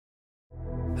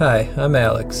Hi, I'm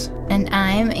Alex. And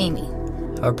I'm Amy.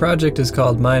 Our project is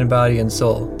called Mind, Body, and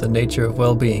Soul, The Nature of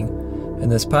Well-Being,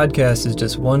 and this podcast is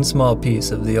just one small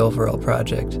piece of the overall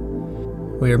project.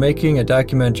 We are making a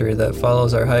documentary that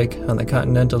follows our hike on the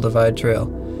Continental Divide Trail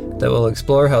that will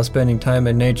explore how spending time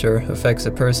in nature affects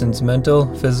a person's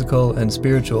mental, physical, and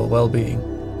spiritual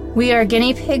well-being. We are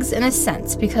guinea pigs in a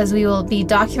sense because we will be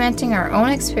documenting our own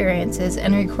experiences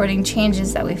and recording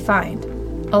changes that we find.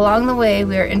 Along the way,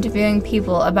 we are interviewing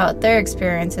people about their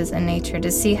experiences in nature to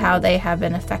see how they have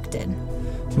been affected.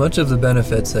 Much of the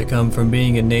benefits that come from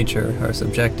being in nature are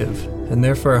subjective, and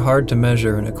therefore hard to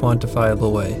measure in a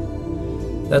quantifiable way.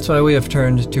 That's why we have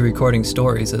turned to recording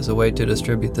stories as a way to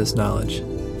distribute this knowledge.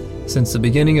 Since the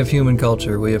beginning of human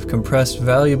culture, we have compressed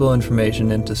valuable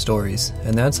information into stories,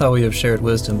 and that's how we have shared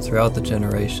wisdom throughout the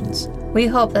generations. We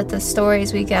hope that the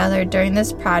stories we gathered during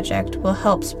this project will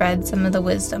help spread some of the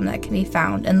wisdom that can be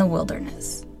found in the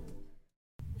wilderness.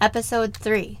 Episode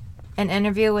 3, an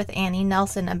interview with Annie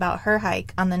Nelson about her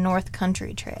hike on the North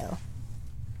Country Trail.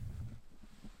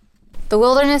 The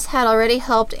wilderness had already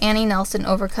helped Annie Nelson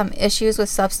overcome issues with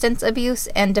substance abuse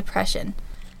and depression.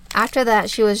 After that,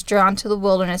 she was drawn to the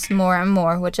wilderness more and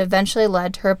more, which eventually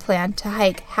led to her plan to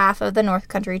hike half of the North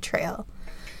Country Trail.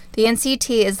 The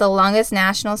NCT is the longest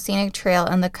national scenic trail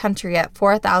in the country at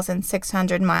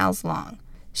 4,600 miles long.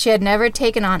 She had never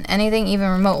taken on anything even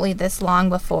remotely this long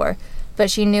before, but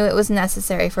she knew it was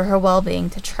necessary for her well-being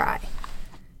to try.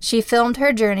 She filmed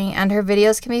her journey, and her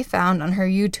videos can be found on her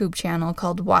YouTube channel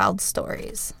called Wild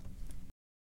Stories.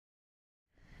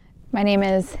 My name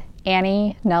is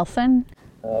Annie Nelson.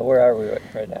 Where are we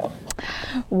right now?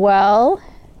 Well,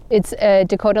 it's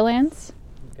Dakota Lands,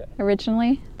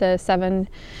 originally, the 7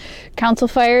 council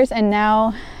fires, and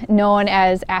now known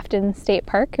as Afton State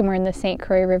Park, and we're in the St.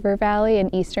 Croix River Valley in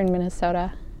eastern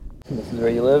Minnesota. This is where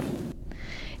you live?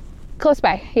 Close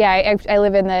by. Yeah, I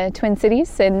live in the Twin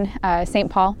Cities in St.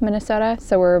 Paul, Minnesota,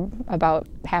 so we're about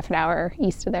half an hour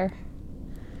east of there.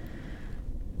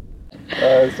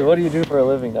 So what do you do for a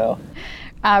living now?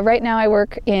 Right now I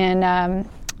work in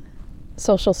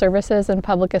social services and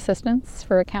public assistance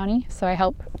for a county, so I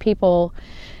help people.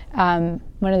 One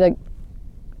of the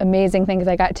amazing things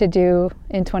I got to do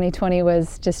in 2020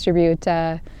 was distribute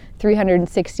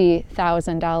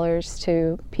 $360,000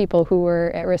 to people who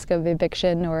were at risk of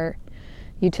eviction or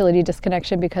utility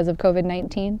disconnection because of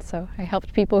COVID-19. So I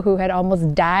helped people who had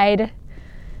almost died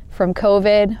from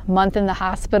COVID, month in the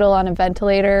hospital on a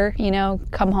ventilator,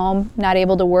 come home, not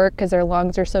able to work because their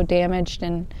lungs are so damaged,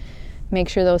 and make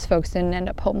sure those folks didn't end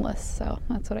up homeless. So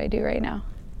that's what I do right now.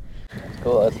 That's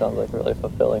cool. That sounds like really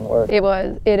fulfilling work.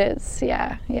 It is,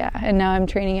 yeah. And now I'm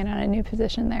training in on a new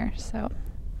position there, so.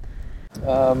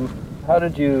 How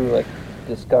did you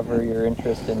discover your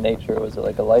interest in nature? Was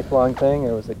it a lifelong thing,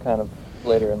 or was it kind of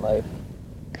later in life?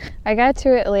 I got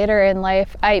to it later in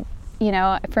life.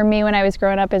 For me, when I was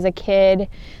growing up as a kid,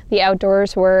 the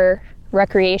outdoors were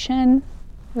recreation.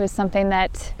 It was something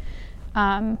that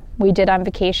we did on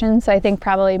vacation. So I think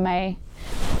probably my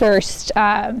first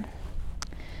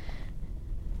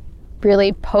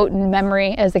really potent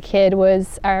memory as a kid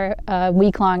was our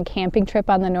week-long camping trip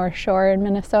on the North Shore in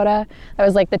Minnesota. That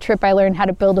was the trip I learned how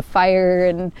to build a fire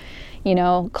and,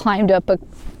 climbed up a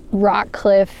rock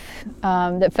cliff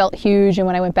that felt huge, and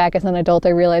when I went back as an adult I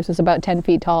realized it was about 10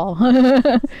 feet tall.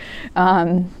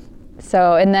 And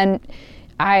then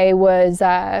I was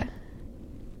when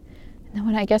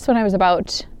I was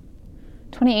about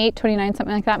 28, 29,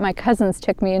 something like that, my cousins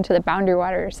took me into the Boundary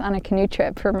Waters on a canoe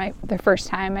trip for the first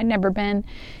time. I'd never been,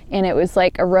 and it was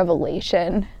like a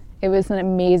revelation. It was an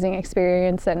amazing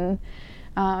experience, and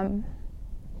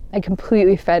I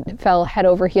completely fell head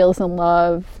over heels in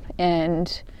love,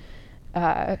 and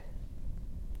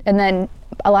then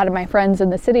a lot of my friends in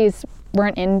the cities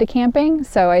weren't into camping,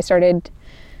 so I started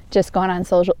just going on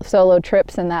solo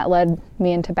trips, and that led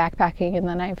me into backpacking, and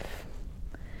then I've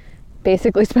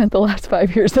basically spent the last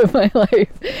 5 years of my life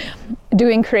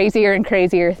doing crazier and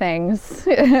crazier things. So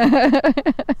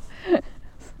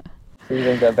you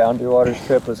think that Boundary Waters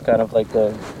trip was kind of like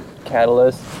the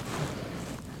catalyst?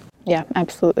 Yeah,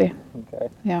 absolutely. Okay.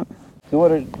 Yeah. So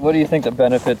what do you think the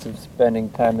benefits of spending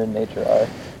time in nature are?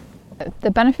 The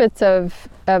benefits of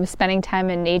spending time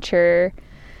in nature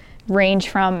range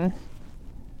from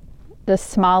the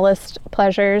smallest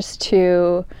pleasures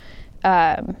to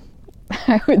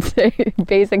I would say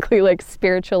basically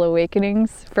spiritual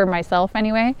awakenings for myself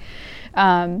anyway.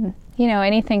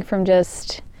 Anything from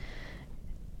just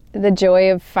the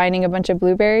joy of finding a bunch of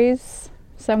blueberries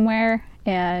somewhere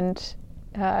and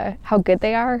how good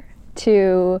they are,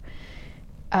 to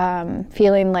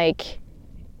feeling like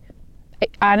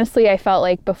honestly, I felt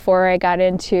like before I got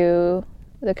into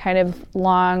the kind of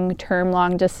long-term,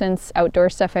 long-distance outdoor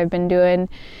stuff I've been doing,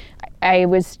 I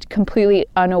was completely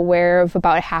unaware of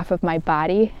about half of my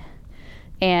body,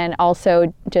 and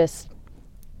also just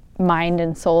mind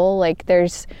and soul. Like,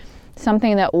 there's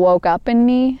something that woke up in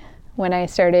me when I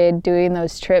started doing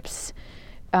those trips,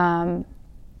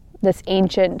 this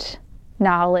ancient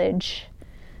knowledge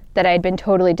that I'd been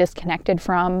totally disconnected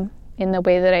from in the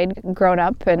way that I'd grown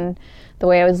up and the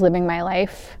way I was living my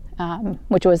life,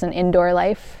 which was an indoor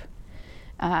life.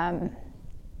 And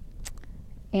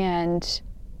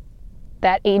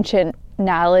that ancient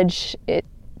knowledge, it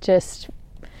just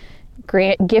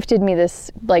gifted me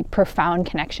this like profound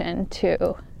connection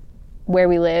to where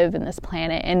we live in this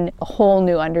planet, and a whole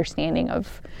new understanding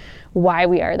of why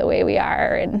we are the way we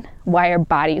are and why our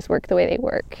bodies work the way they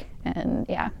work. And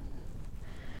yeah.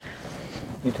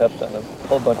 You touched on a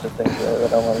whole bunch of things there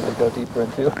that I wanted to go deeper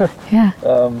into. Yeah.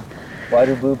 Why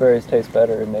do blueberries taste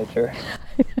better in nature?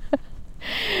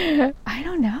 I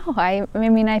don't know. I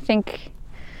mean, I think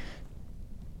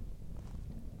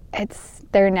it's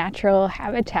their natural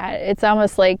habitat. It's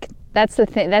almost like that's the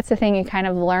thing you kind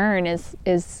of learn is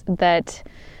that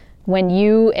when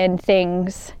you and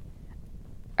things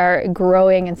are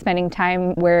growing and spending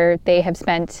time where they have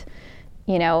spent,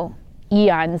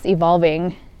 eons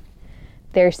evolving,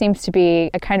 there seems to be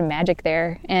a kind of magic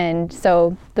there. And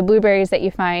so the blueberries that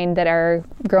you find that are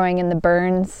growing in the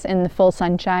burns in the full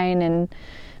sunshine in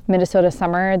Minnesota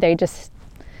summer, they're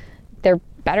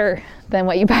better than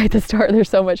what you buy at the store. They're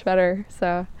so much better.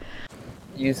 So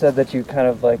you said that you kind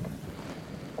of like,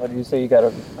 what did you say?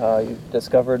 You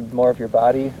discovered more of your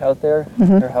body out there,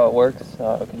 or how it works.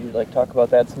 Can you talk about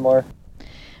that some more?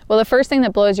 Well, the first thing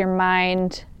that blows your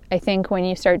mind, I think, when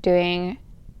you start doing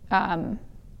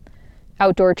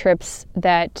outdoor trips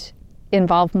that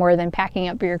involve more than packing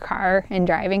up your car and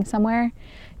driving somewhere,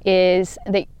 is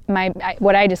that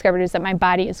what I discovered is that my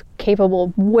body is capable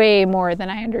of way more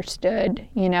than I understood.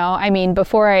 I mean,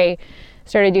 before I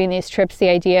started doing these trips, the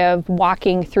idea of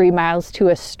walking 3 miles to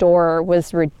a store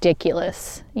was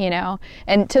ridiculous,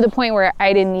 and to the point where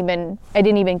I didn't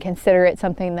even consider it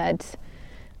something that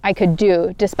I could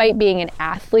do, despite being an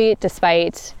athlete,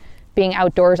 despite being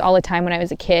outdoors all the time when I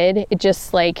was a kid. It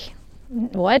just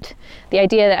what? The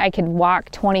idea that I could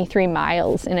walk 23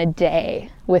 miles in a day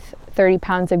with 30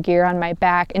 pounds of gear on my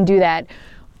back and do that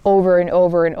over and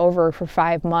over and over for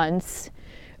 5 months,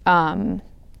 that's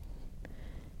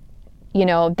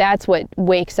what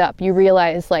wakes up. You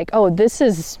realize this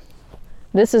is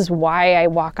why I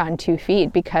walk on 2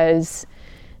 feet, because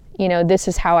this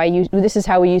is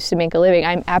how we used to make a living.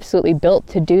 I'm absolutely built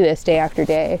to do this day after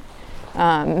day.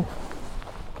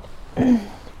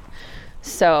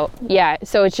 So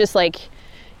it's just I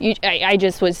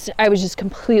was just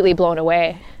completely blown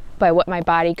away by what my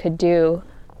body could do,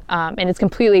 and it's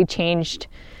completely changed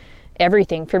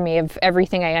everything for me, of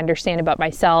everything I understand about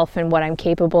myself and what I'm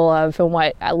capable of and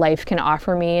what life can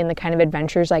offer me and the kind of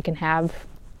adventures I can have.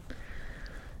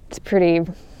 It's pretty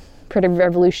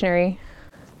revolutionary.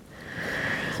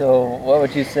 So what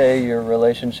would you say your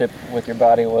relationship with your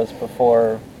body was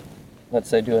before, let's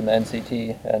say, doing the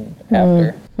NCT, and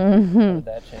after? How did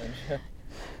that change?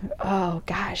 Oh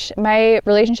gosh, my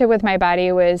relationship with my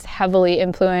body was heavily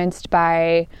influenced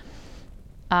by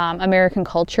American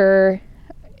culture,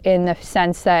 in the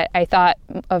sense that I thought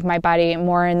of my body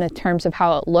more in the terms of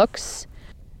how it looks.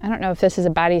 I don't know if this is a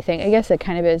body thing. I guess it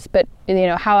kind of is, but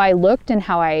how I looked and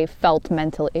how I felt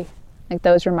mentally,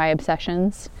 those were my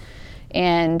obsessions.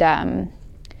 And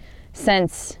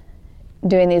since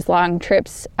doing these long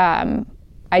trips,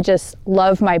 I just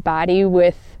love my body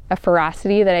with a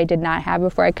ferocity that I did not have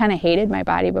before. I kind of hated my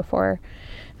body before.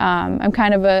 I'm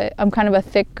kind of a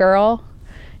thick girl,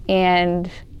 and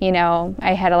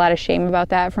I had a lot of shame about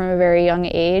that from a very young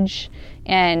age,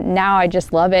 and now I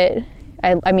just love it.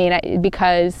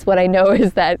 Because what I know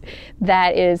is that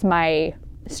is my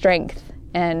strength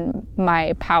and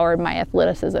my power, my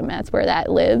athleticism. That's where that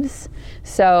lives.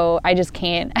 So I just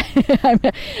can't.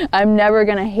 I'm never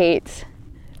gonna hate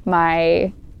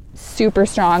my super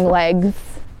strong legs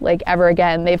ever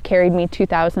again. They've carried me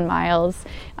 2,000 miles.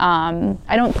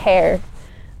 I don't care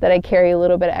that I carry a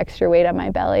little bit of extra weight on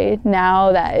my belly.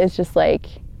 Now that is just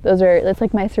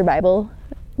that's my survival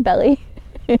belly.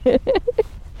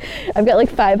 I've got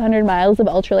 500 miles of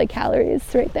ultralight calories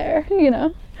right there,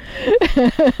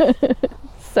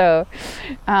 So,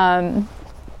 and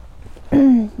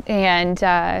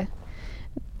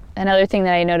another thing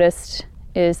that I noticed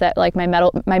is that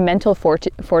my mental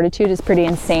fortitude is pretty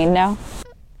insane now.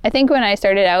 I think when I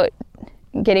started out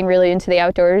getting really into the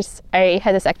outdoors, I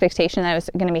had this expectation that I was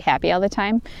going to be happy all the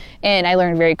time. And I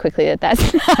learned very quickly that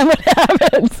that's not what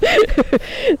happens.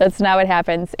 That's not what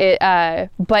happens.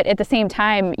 But at the same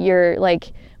time, you're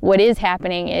like, what is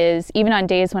happening is even on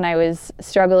days when I was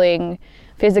struggling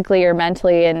physically or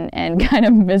mentally and kind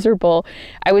of miserable,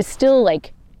 I was still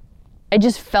like, I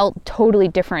just felt totally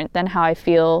different than how I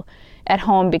feel at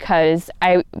home because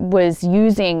I was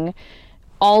using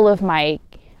all of my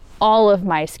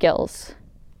skills.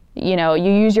 You know,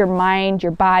 you use your mind,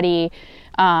 your body,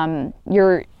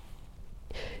 your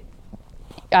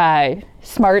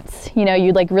smarts. You know,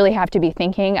 you like really have to be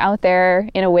thinking out there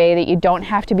in a way that you don't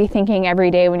have to be thinking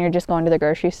every day when you're just going to the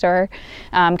grocery store,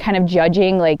 kind of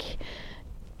judging like,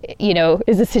 you know,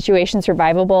 is the situation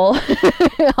survivable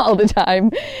all the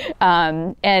time?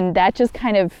 And that just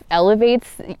kind of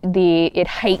it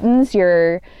heightens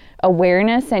your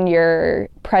awareness and your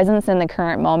presence in the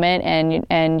current moment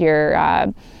and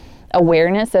your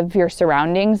awareness of your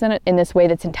surroundings in this way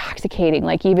that's intoxicating,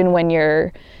 like even when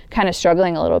you're kind of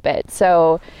struggling a little bit.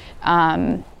 So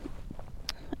now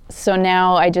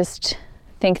I just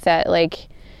think that like,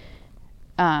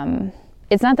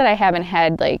 it's not that I haven't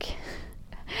had like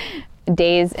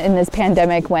days in this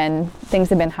pandemic when things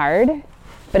have been hard,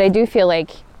 but I do feel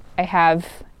like I have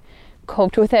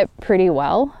coped with it pretty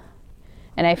well.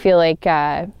 And I feel like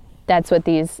that's what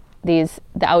the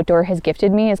outdoor has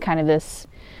gifted me, is kind of this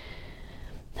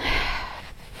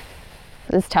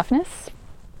toughness.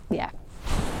 Yeah.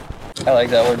 I like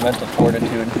that word, mental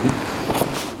fortitude.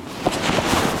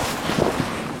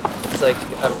 It's like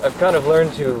I've kind of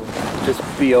learned to just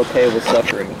be okay with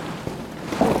suffering.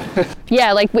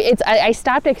 Yeah, like I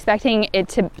stopped expecting it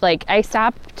to, like, I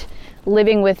stopped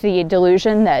living with the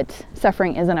delusion that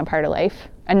suffering isn't a part of life,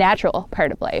 a natural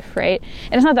part of life, right?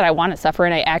 And it's not that I want to suffer,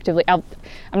 and I'm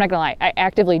not gonna lie, I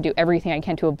actively do everything I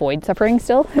can to avoid suffering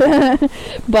still.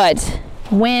 But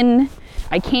when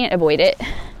I can't avoid it,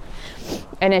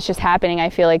 and it's just happening, I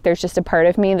feel like there's just a part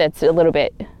of me that's a little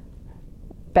bit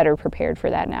better prepared for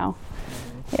that now.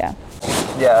 Yeah.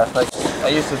 Yeah, like I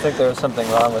used to think there was something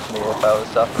wrong with me if I was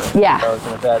suffering. Yeah. If I was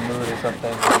in a bad mood or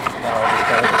something. Now I just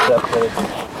kind of accept that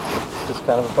it's just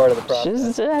kind of a part of the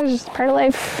process. Just part of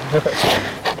life.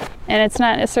 And it's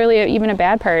not necessarily even a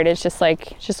bad part. It's just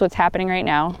like, it's just what's happening right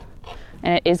now.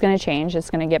 And it is going to change. It's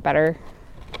going to get better.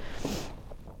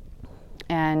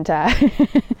 And,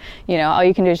 you know, all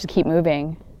you can do is just keep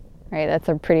moving, right? That's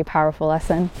a pretty powerful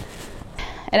lesson.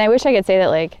 And I wish I could say that,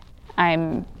 like,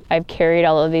 I've carried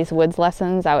all of these woods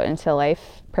lessons out into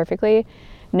life perfectly.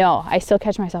 No, I still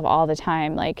catch myself all the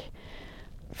time, like,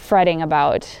 fretting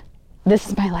about, this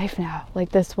is my life now. Like,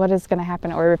 this, what is going to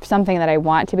happen? Or if something that I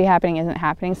want to be happening isn't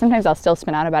happening, sometimes I'll still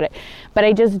spin out about it. But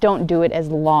I just don't do it as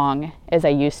long as I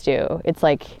used to. It's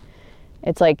like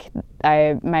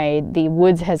the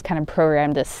woods has kind of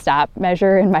programmed a stop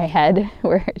measure in my head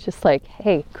where it's just like,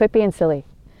 hey, quit being silly.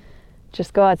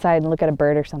 Just go outside and look at a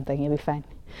bird or something. You'll be fine.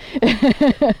 That's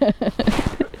the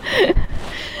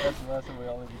lesson we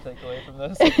all need to take away from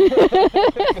this.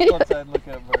 Go outside and look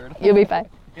at a bird. You'll be fine.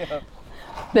 Yeah.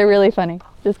 They're really funny.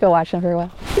 Just go watch them for a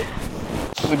while.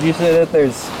 Would you say that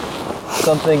there's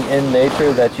something in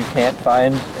nature that you can't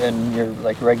find in your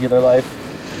like regular life?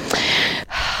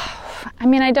 I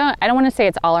mean, I don't want to say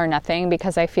it's all or nothing,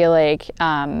 because I feel like,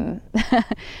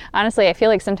 honestly, I feel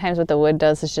like sometimes what the wood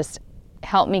does is just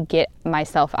help me get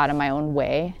myself out of my own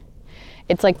way.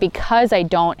 It's like, because I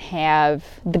don't have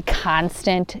the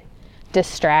constant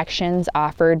distractions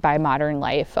offered by modern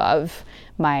life of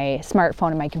my smartphone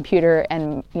and my computer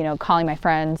and, you know, calling my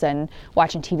friends and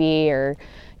watching TV or,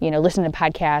 you know, listening to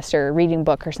podcasts or reading a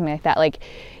book or something like that. Like,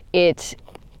 I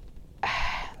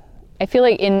feel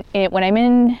like when I'm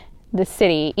in the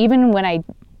city, even when I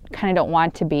kind of don't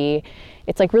want to be,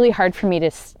 it's like really hard for me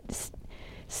to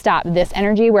stop this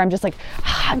energy where I'm just like,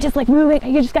 I'm just like moving.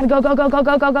 You just gotta go.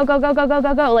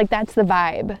 Like, that's the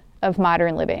vibe of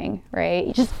modern living,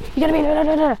 right? You gotta be,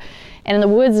 and in the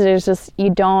woods, there's just,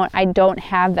 I don't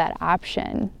have that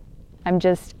option. I'm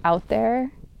just out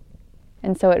there.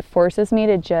 And so it forces me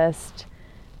to just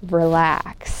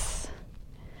relax.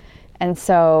 And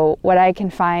so what I can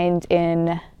find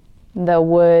in the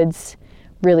woods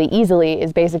really easily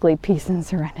is basically peace and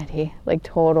serenity, like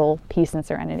total peace and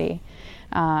serenity.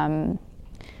 And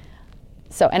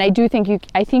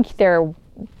I think there are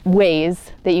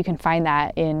ways that you can find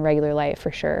that in regular life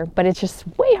for sure, but it's just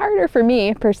way harder for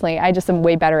me personally. I just am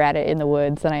way better at it in the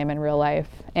woods than I am in real life.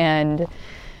 And,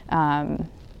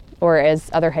 or as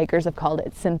other hikers have called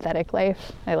it, synthetic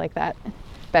life. I like that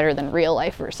better than real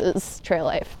life versus trail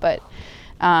life. But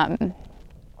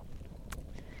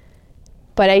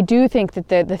But I do think that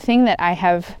the thing that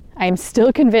I'm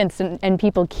still convinced, and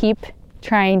people keep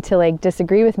trying to like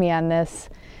disagree with me on this,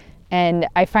 and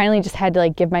I finally just had to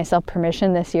like give myself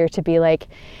permission this year to be like,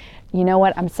 you know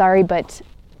what, I'm sorry, but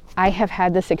I have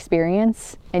had this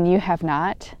experience and you have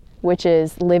not, which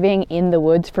is living in the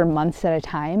woods for months at a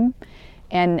time,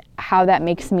 and how that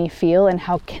makes me feel and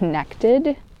how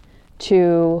connected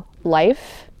to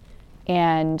life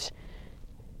and,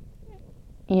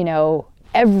 you know,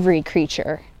 every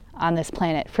creature on this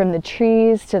planet, from the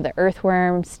trees to the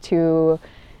earthworms to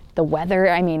the weather.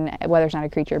 I mean, weather's not a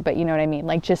creature, but you know what I mean?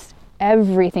 Like just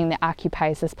everything that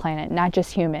occupies this planet, not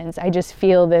just humans. I just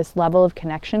feel this level of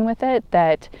connection with it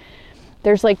that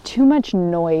there's like too much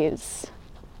noise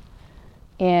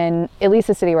in at least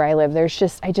the city where I live.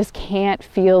 I just can't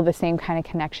feel the same kind of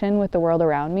connection with the world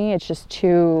around me. It's just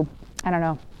too, I don't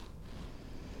know.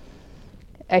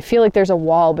 I feel like there's a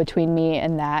wall between me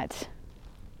and that,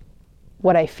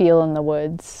 what I feel in the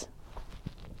woods.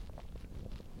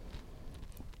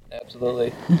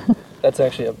 Absolutely. That's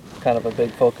actually a kind of a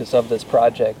big focus of this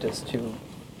project, is to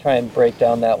try and break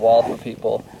down that wall for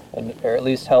people, or at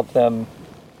least help them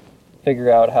figure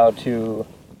out how to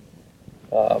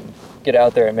get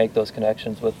out there and make those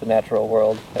connections with the natural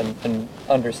world, and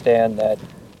understand that,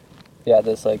 yeah,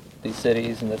 these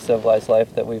cities and the civilized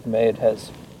life that we've made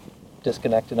has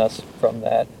disconnected us from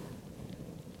that.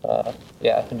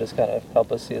 And just kind of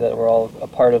help us see that we're all a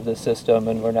part of this system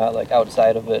and we're not like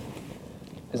outside of it.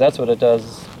 Because that's what it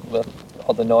does with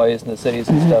all the noise in the cities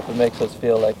and stuff. It makes us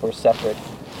feel like we're separate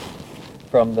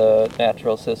from the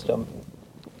natural system.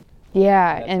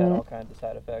 Yeah, and had all kinds of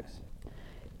side effects.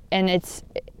 And and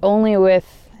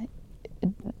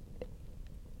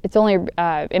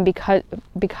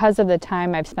because of the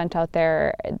time I've spent out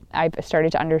there, I've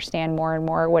started to understand more and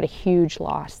more what a huge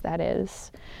loss that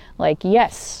is. Like,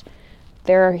 yes,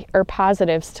 there are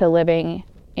positives to living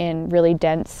in really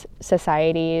dense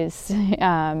societies.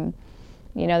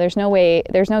 There's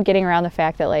no getting around the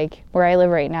fact that, like, where I live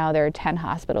right now, there are 10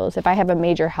 hospitals. If I have a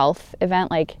major health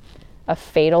event, like a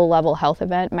fatal level health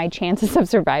event, my chances of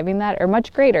surviving that are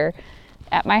much greater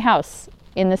at my house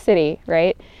in the city,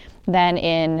 right, than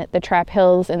in the Trap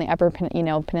Hills and the upper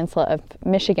peninsula of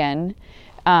Michigan.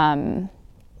 But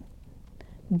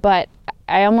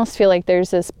I almost feel like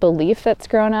there's this belief that's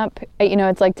grown up.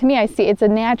 It's like, to me, I see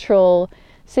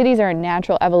cities are a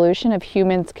natural evolution of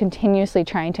humans continuously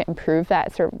trying to improve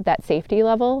that safety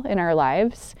level in our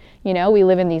lives. We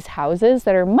live in these houses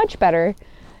that are much better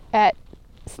at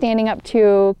standing up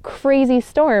to crazy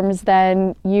storms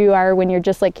than you are when you're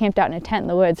just like camped out in a tent in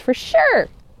the woods, for sure.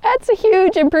 That's a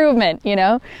huge improvement,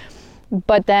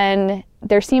 But then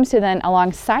there seems to then,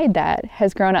 alongside that,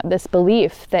 has grown up this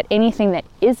belief that anything that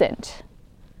isn't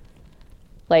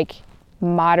like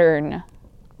modern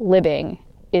living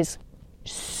is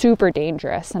super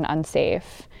dangerous and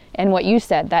unsafe. And what you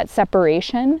said, that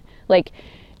separation, like,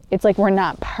 it's like we're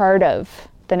not part of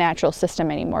the natural system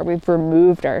anymore. We've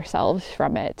removed ourselves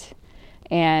from it.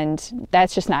 And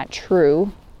that's just not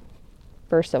true,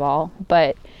 first of all.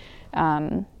 But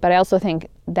I also think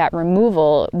that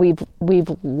removal, we've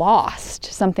lost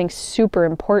something super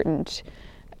important,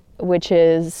 which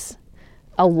is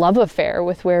a love affair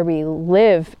with where we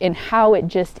live and how it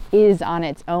just is on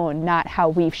its own, not how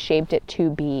we've shaped it to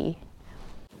be.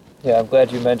 Yeah, I'm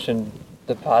glad you mentioned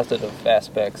the positive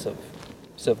aspects of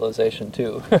civilization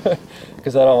too,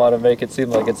 because I don't want to make it seem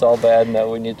like it's all bad and that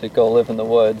we need to go live in the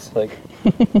woods. Like,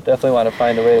 definitely want to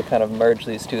find a way to kind of merge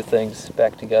these two things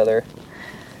back together.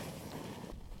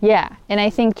 Yeah, and I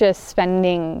think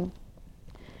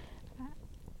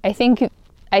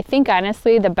I think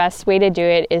honestly the best way to do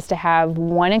it is to have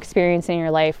one experience in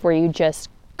your life where you just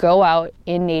go out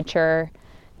in nature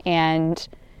and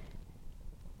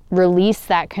release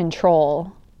that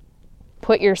control,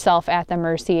 put yourself at the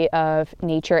mercy of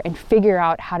nature, and figure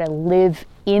out how to live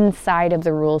inside of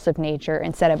the rules of nature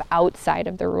instead of outside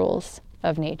of the rules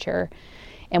of nature.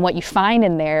 And what you find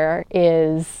in there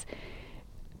is,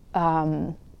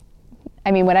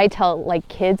 what I tell like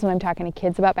kids when I'm talking to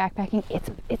kids about backpacking,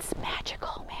 it's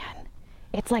magical, man.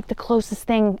 It's like the closest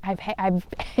thing I've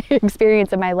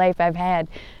experienced in my life I've had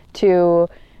to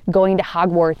going to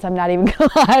Hogwarts. I'm not even gonna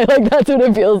lie, like that's what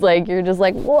it feels like. You're just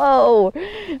like, whoa,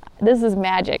 this is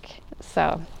magic.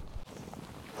 So.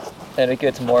 And it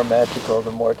gets more magical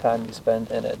the more time you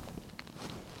spend in it.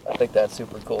 I think that's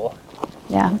super cool.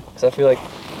 Yeah. Because I feel like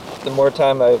the more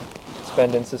time I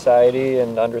spend in society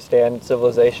and understand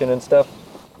civilization and stuff,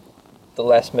 the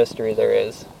less mystery there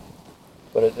is.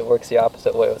 But it works the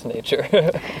opposite way with nature.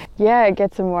 Yeah, it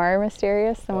gets more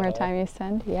mysterious the more time you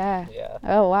spend. Yeah. Yeah.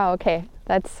 Oh, wow. Okay.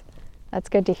 That's That's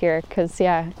good to hear, because,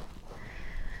 yeah,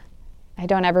 I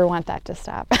don't ever want that to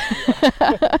stop.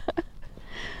 I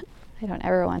don't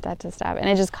ever want that to stop. And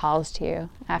it just calls to you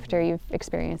after you've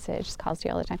experienced it. It just calls to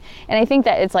you all the time. And I think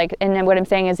that it's like, and then what I'm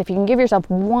saying is, if you can give yourself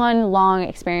one long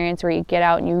experience where you get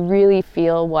out and you really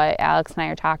feel what Alex and I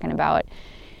are talking about,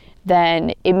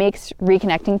 then it makes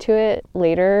reconnecting to it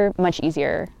later much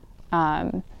easier.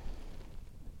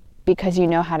 Because you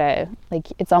know how to, like,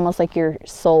 it's almost like your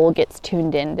soul gets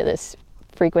tuned into this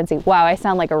frequency. Wow, I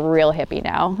sound like a real hippie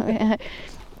now.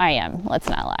 I am, let's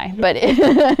not lie.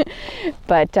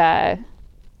 But I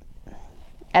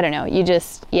don't know, you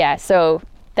just, yeah, so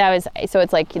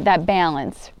it's like that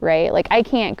balance, right? Like, I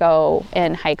can't go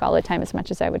and hike all the time as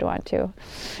much as I would want to.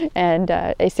 And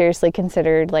I seriously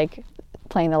considered, like,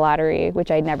 playing the lottery,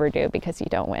 which I never do because you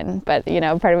don't win. But, you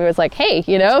know, part of me was like, hey,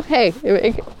 yeah,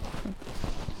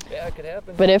 it could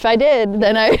happen. But if I did,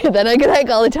 then I could hike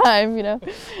all the time, you know.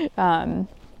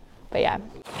 But yeah.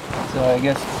 So I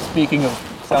guess, speaking of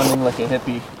sounding like a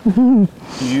hippie,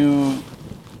 do you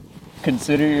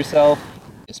consider yourself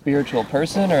a spiritual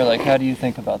person, or, like, how do you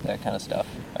think about that kind of stuff?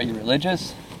 Are you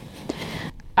religious?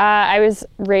 I was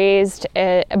raised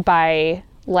by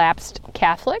lapsed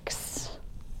Catholics,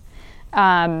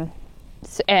 and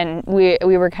we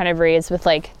were kind of raised with,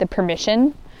 like, the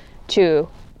permission to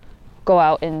go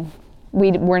out, and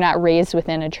we were not raised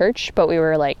within a church, but we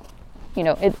were like, you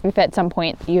know, if at some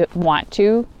point you want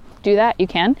to do that, you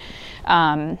can.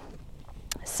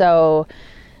 So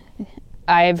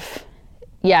I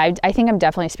think I'm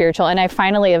definitely spiritual, and I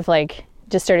finally have, like,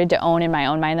 just started to own in my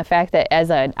own mind the fact that as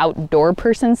an outdoor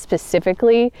person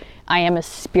specifically, I am a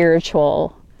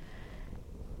spiritual.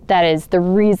 That is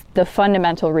the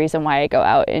fundamental reason why I go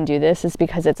out and do this, is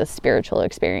because it's a spiritual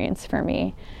experience for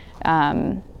me.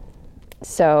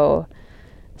 So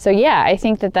yeah, I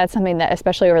think that that's something that,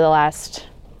 especially over the last,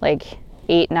 like,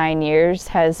 8-9 years,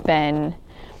 has been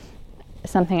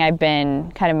something I've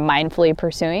been kind of mindfully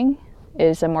pursuing,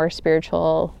 is a more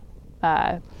spiritual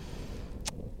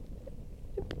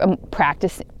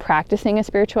practicing a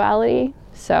spirituality.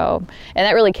 So, and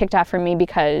that really kicked off for me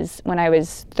because when I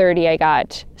was 30, I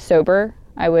got sober.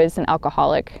 I was an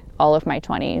alcoholic all of my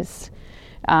 20s.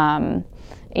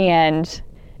 And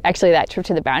actually that trip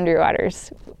to the Boundary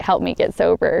Waters helped me get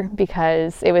sober,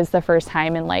 because it was the first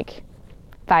time in, like,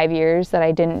 5 years that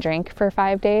I didn't drink for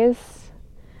 5 days.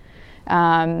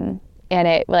 And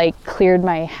it, like, cleared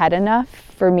my head enough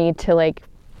for me to, like,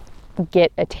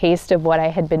 get a taste of what I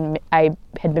had been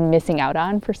missing out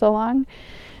on for so long.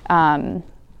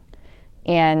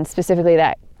 And specifically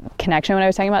that connection when I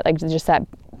was talking about, like,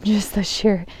 just the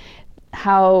sheer,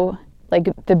 how, like,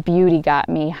 the beauty got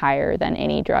me higher than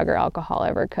any drug or alcohol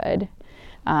ever could.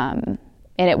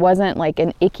 And it wasn't like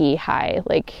an icky high,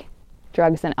 like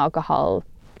drugs and alcohol.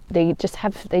 They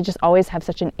just always have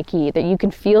such an icky, that you can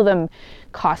feel them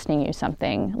costing you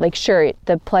something. Like, sure,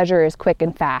 the pleasure is quick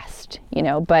and fast, you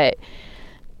know, but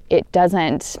it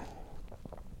is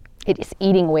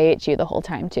eating away at you the whole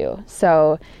time too.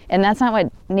 So, and that's not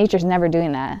what, nature's never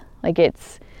doing that. Like,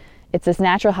 it's this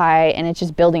natural high, and it's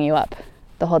just building you up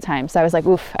the whole time. So I was like,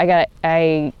 oof, I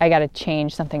gotta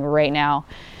change something right now.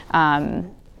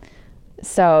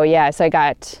 So I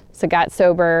got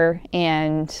sober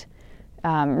and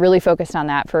really focused on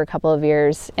that for a couple of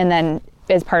years. And then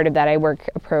as part of that, I work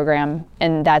a program,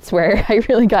 and that's where I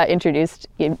really got introduced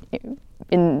to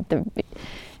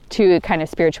kind of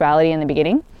spirituality in the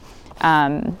beginning.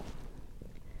 And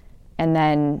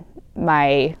then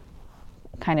my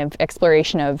kind of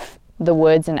exploration of the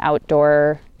woods and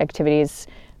outdoor activities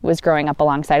was growing up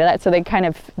alongside of that. So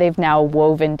they've now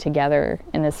woven together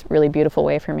in this really beautiful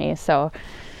way for me. So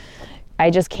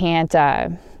I just can't,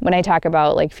 when I talk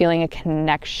about, like, feeling a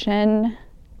connection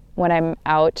when I'm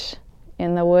out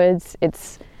in the woods,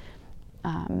 it's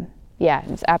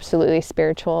absolutely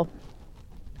spiritual.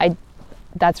 I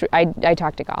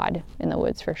talk to God in the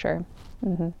woods for sure.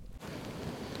 Mm-hmm.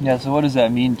 Yeah, so what does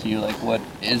that mean to you? Like, what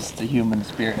is the human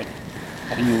spirit?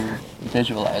 How do you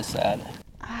visualize that?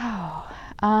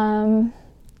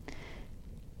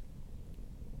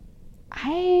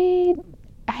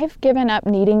 I've given up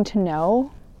needing to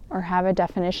know or have a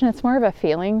definition. It's more of a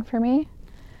feeling for me.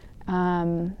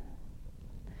 And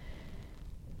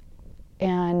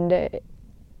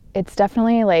it's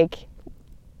definitely like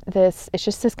this, it's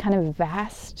just this kind of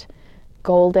vast,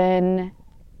 golden,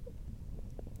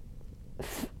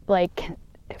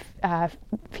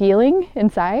 feeling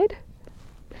inside.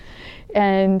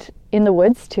 And in the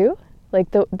woods too.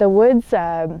 Like the woods,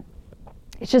 it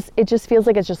just feels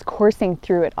like it's just coursing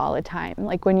through it all the time.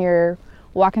 Like when you're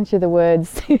walking through the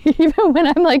woods, even when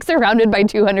I'm like surrounded by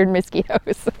 200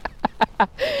 mosquitoes,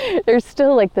 There's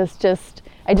still like this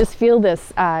I just feel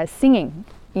this singing,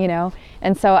 you know?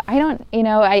 And so I don't, you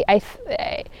know, I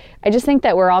just think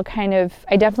that we're all kind of,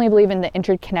 I definitely believe in the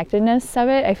interconnectedness of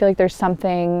it. I feel like there's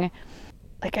something,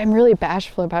 like I'm really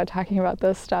bashful about talking about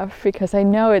this stuff because I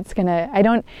know it's gonna,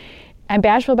 I'm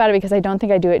bashful about it because I don't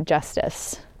think I do it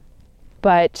justice.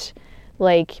 But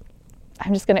like,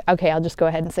 I'm just gonna, okay, I'll just go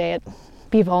ahead and say it.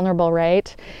 Be vulnerable,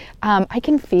 right? I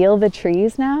can feel the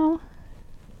trees now.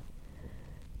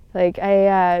 Like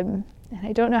and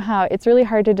I don't know how, it's really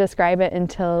hard to describe it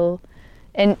until,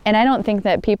 and I don't think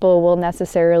that people will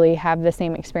necessarily have the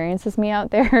same experience as me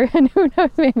out there. And who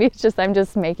knows, maybe it's just, I'm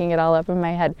just making it all up in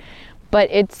my head. But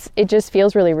it just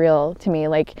feels really real to me.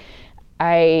 Like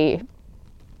I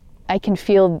can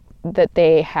feel that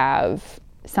they have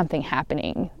something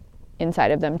happening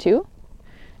inside of them too.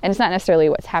 And it's not necessarily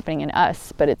what's happening in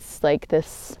us, but it's like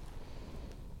this,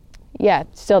 yeah,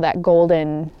 still that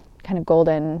golden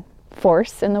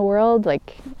force in the world.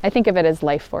 Like I think of it as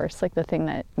life force, like the thing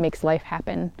that makes life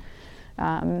happen.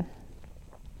 And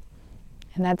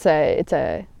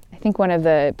I think one of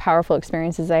the powerful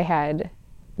experiences I had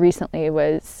recently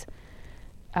was,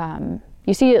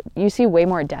 you see way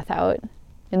more death out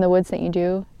in the woods than you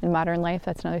do in modern life.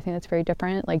 That's another thing that's very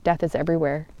different. Like death is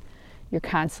everywhere. You're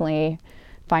constantly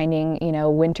finding, you know,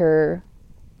 winter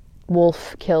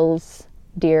wolf kills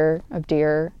deer.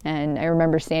 And I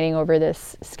remember standing over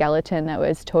this skeleton that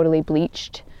was totally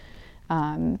bleached,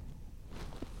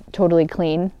 totally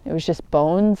clean. It was just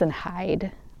bones and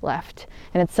hide left.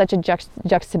 And it's such a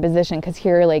juxtaposition because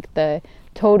here are like the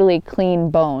totally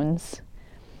clean bones,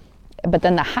 but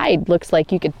then the hide looks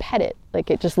like you could pet it.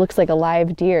 Like it just looks like a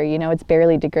live deer, you know, it's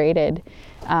barely degraded.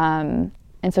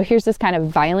 And so here's this kind of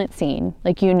violent scene.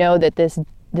 Like, you know that this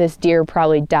deer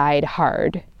probably died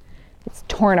hard. It's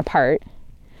torn apart.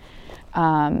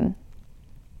 And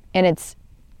it's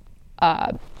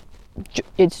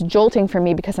jolting for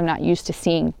me because I'm not used to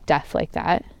seeing death like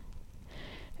that.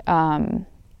 And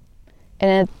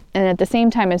at the same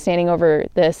time as standing over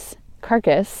this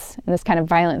carcass and this kind of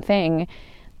violent thing,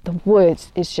 the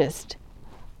woods is just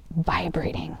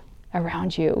vibrating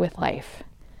around you with life.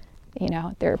 You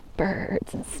know, there are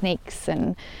birds and snakes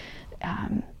and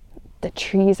the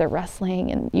trees are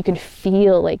rustling, and you can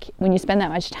feel, like, when you spend that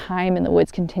much time in the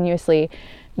woods continuously,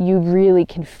 you really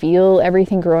can feel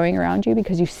everything growing around you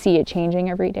because you see it changing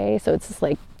every day. So it's just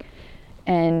like,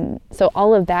 and so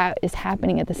all of that is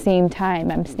happening at the same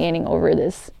time I'm standing over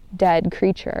this dead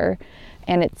creature,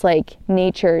 and it's like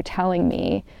nature telling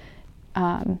me,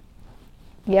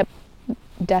 yep,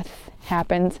 death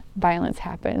happens, violence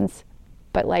happens,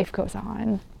 but life goes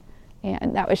on.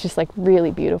 And that was just like really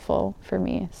beautiful for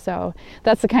me. So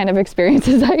that's the kind of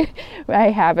experiences I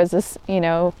have as this, you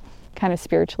know, kind of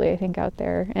spiritually, I think, out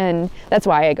there. And that's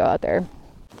why I go out there.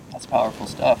 That's powerful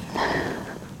stuff.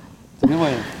 It's a good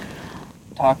way of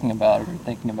talking about it or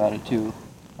thinking about it too.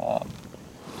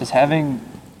 Does having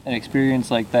an experience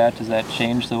like that, does that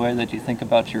change the way that you think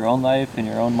about your own life and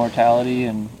your own mortality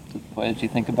and the way that you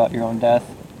think about your own death?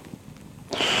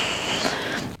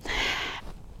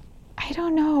 I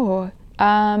don't know.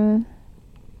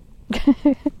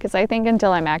 Because I think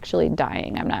until I'm actually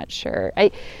dying, I'm not sure.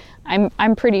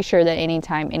 I'm pretty sure that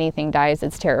anytime anything dies,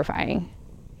 it's terrifying,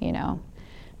 you know.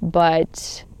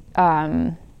 But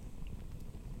I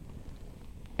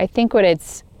think what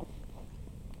it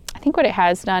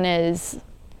has done is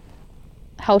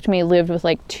helped me live with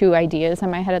like two ideas in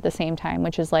my head at the same time,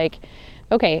 which is like,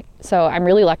 okay, so I'm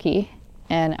really lucky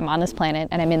and I'm on this planet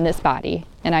and I'm in this body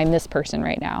and I'm this person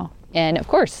right now. And of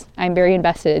course, I'm very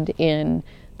invested in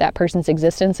that person's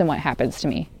existence and what happens to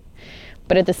me.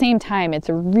 But at the same time, it's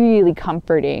a really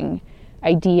comforting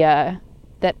idea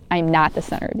that I'm not the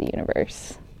center of the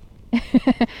universe.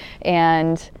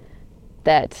 And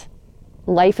that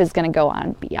life is going to go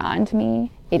on beyond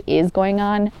me. It is going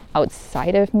on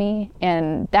outside of me.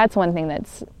 And that's one thing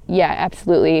that's, yeah,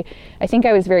 absolutely. I think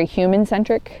I was very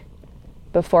human-centric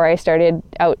before I started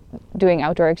out doing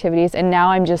outdoor activities. And now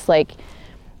I'm just like,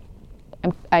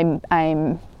 I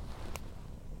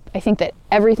think that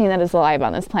everything that is alive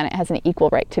on this planet has an equal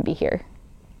right to be here.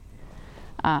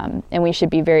 And we should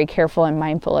be very careful and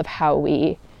mindful of how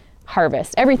we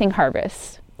harvest. Everything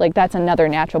harvests. Like, that's another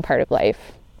natural part of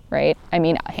life, right? I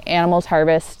mean, animals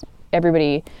harvest,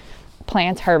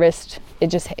 plants harvest.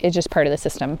 It's just part of the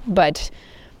system. But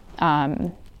I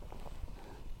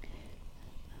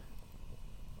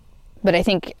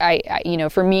think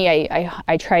for me,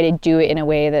 I try to do it in a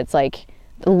way that's like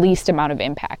the least amount of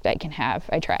impact I can have.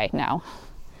 I try now.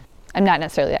 I'm not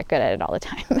necessarily that good at it all the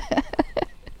time.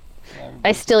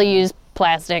 I still use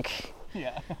plastic.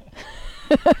 Yeah.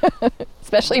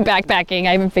 Especially backpacking.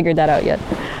 I haven't figured that out yet.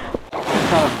 It's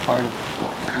kind of part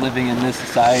of living in this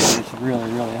society. It's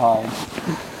really, really hard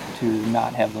to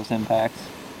not have those impacts.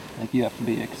 Like, you have to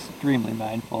be extremely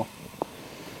mindful.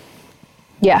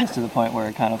 Yeah. It's to the point where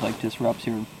it kind of like disrupts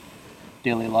your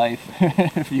daily life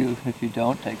if you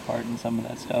don't take part in some of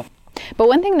that stuff. But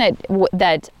one thing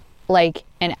that like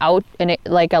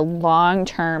like a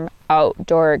long-term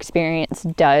outdoor experience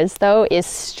does, though, is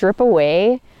strip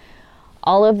away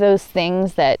all of those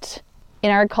things that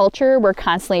in our culture we're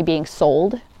constantly being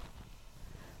sold,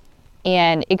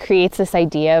 and it creates this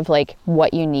idea of like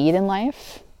what you need in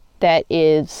life that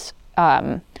is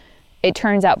it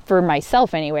turns out, for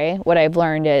myself anyway, what I've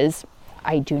learned is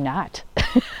I do not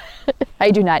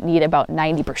I do not need about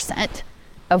 90%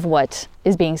 of what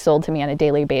is being sold to me on a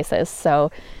daily basis.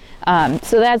 So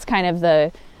that's kind of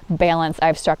the balance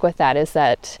I've struck with, that is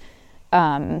that,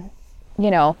 I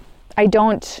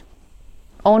don't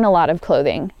own a lot of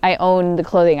clothing. I own the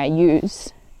clothing I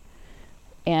use.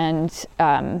 And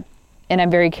I'm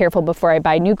very careful before I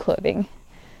buy new clothing,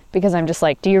 because I'm just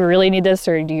like, do you really need this,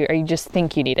 or you just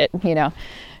think you need it, And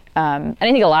I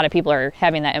think a lot of people are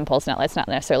having that impulse now. It's not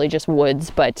necessarily just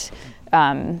woods, but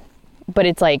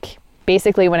it's like,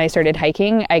 basically when I started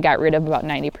hiking, I got rid of about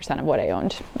 90% of what I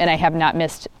owned, and I have not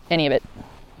missed any of it.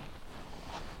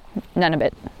 None of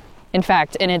it. In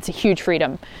fact, and it's a huge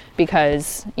freedom,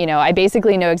 because, I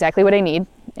basically know exactly what I need,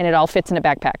 and it all fits in a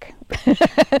backpack.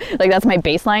 Like, that's my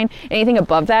baseline. Anything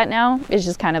above that now is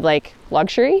just kind of like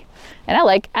luxury. And I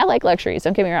like luxuries,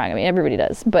 don't get me wrong. I mean, everybody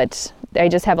does, but I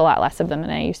just have a lot less of them than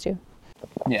I used to.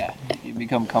 Yeah, you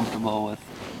become comfortable with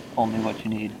only what you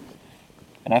need.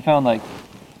 And I found like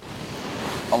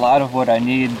a lot of what I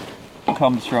need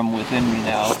comes from within me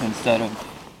now instead of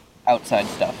outside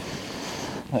stuff.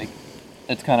 Like,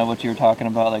 it's kind of what you were talking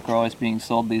about, like, we're always being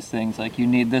sold these things, like, you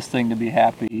need this thing to be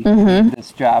happy, you need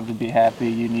this job to be happy,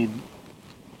 you need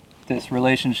this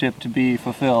relationship to be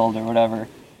fulfilled, or whatever.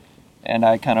 And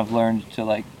I kind of learned to,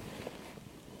 like,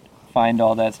 find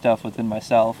all that stuff within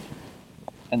myself,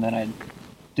 and then I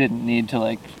didn't need to,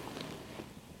 like,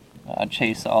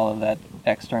 chase all of that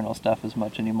external stuff as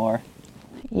much anymore.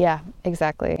 Yeah,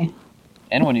 exactly.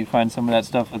 And when you find some of that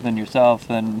stuff within yourself,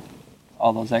 then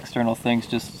all those external things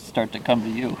just start to come to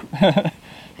you.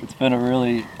 It's been a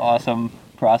really awesome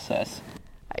process.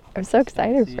 I'm so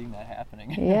excited. Seeing that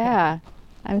happening. Yeah,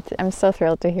 I'm so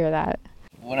thrilled to hear that.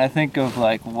 When I think of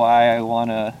like why I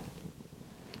want to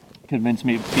convince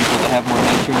people to have more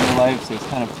nature in their lives, there's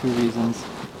kind of two reasons.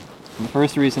 And the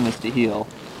first reason is to heal.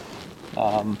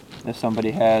 If somebody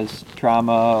has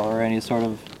trauma or any sort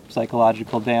of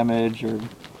psychological damage or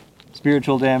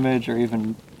spiritual damage or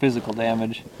even physical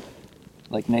damage,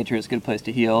 like, nature is a good place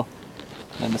to heal.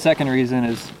 And the second reason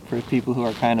is for people who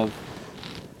are kind of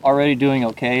already doing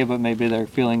okay, but maybe they're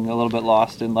feeling a little bit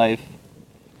lost in life.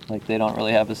 Like, they don't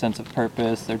really have a sense of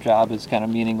purpose, their job is kind of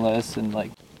meaningless, and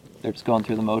like they're just going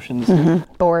through the motions.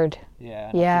 Bored.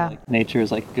 Yeah. Yeah. So, like, nature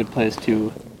is like a good place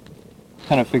to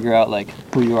kind of figure out like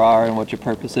who you are and what your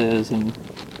purpose is, and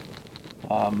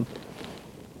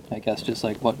I guess just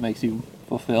like what makes you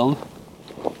fulfilled.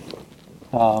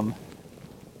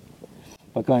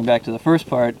 But going back to the first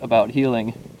part about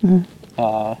healing,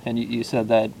 and you said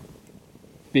that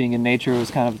being in nature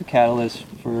was kind of the catalyst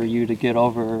for you to get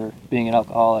over being an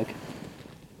alcoholic.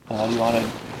 Are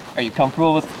you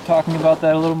comfortable with talking about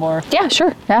that a little more? Yeah,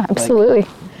 sure. Yeah, absolutely.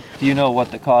 Do you know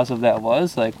what the cause of that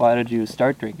was? Like, why did you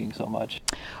start drinking so much?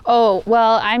 Oh,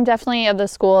 well, I'm definitely of the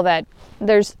school that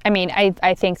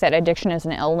I think that addiction is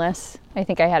an illness. I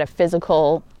think I had a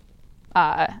physical,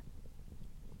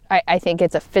 I think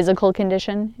it's a physical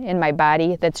condition in my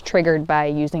body that's triggered by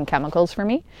using chemicals for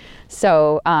me.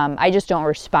 So I just don't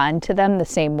respond to them the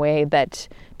same way that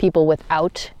people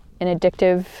without an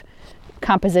addictive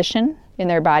composition in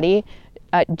their body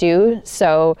do.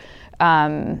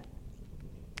 But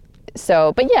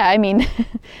yeah, I mean,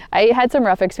 I had some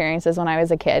rough experiences when I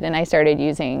was a kid, and I started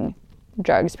using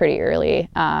drugs pretty early.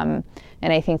 And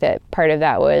I think that part of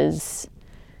that was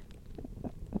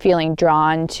feeling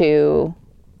drawn to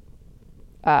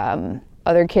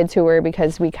other kids who were,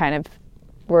 because we kind of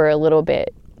were a little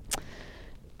bit,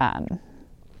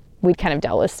 we kind of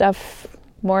dealt with stuff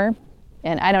more.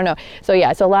 And I don't know. So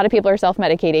yeah, so a lot of people are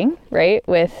self-medicating, right,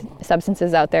 with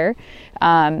substances out there.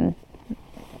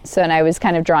 So, and I was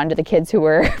kind of drawn to the kids who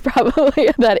were probably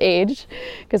at that age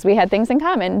because we had things in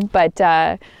common. But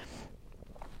yeah,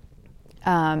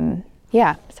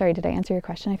 sorry, did I answer your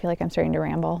question? I feel like I'm starting to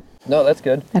ramble. No, that's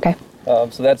good. Okay.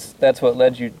 So that's what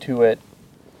led you to it.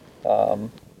 I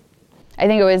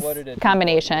think it was a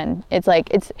combination. It's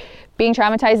like, being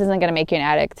traumatized isn't going to make you an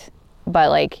addict, but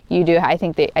like you do, I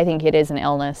think it is an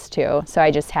illness too. So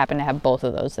I just happen to have both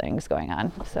of those things going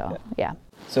on. So yeah.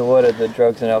 So what did the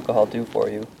drugs and alcohol do for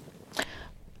you?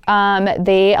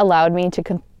 They allowed me to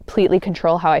completely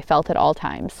control how I felt at all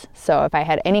times. So if I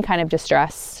had any kind of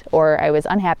distress, or I was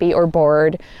unhappy or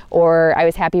bored, or I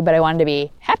was happy but I wanted to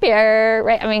be happier,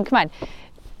 right? I mean, come on.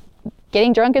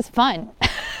 Getting drunk is fun.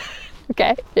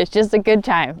 Okay? It's just a good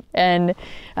time. And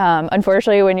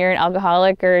unfortunately, when you're an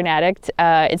alcoholic or an addict,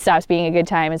 it stops being a good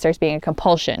time and starts being a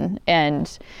compulsion. And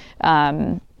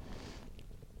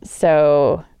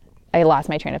so I lost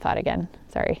my train of thought again.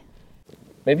 Sorry.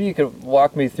 Maybe you could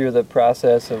walk me through the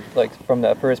process of, like, from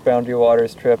that first Boundary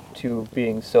Waters trip to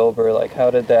being sober. Like,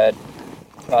 how did that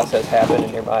process happen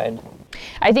in your mind?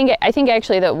 I think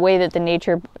actually the way that the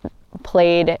nature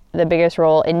played the biggest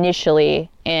role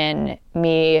initially in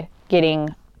me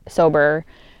getting sober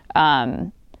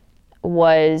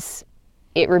was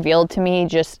it revealed to me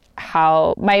just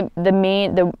how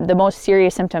the most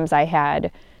serious symptoms I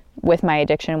had with my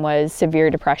addiction was severe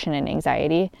depression and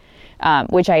anxiety.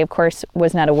 Which I, of course,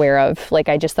 was not aware of. Like,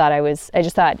 I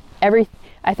thought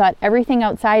everything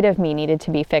outside of me needed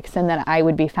to be fixed and that I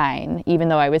would be fine, even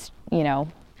though I was,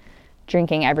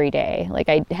 drinking every day. Like,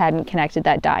 I hadn't connected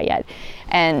that dot yet.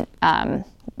 And,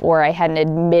 or I hadn't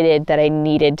admitted that I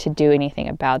needed to do anything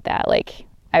about that. Like,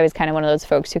 I was kind of one of those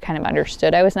folks who kind of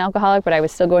understood I was an alcoholic, but I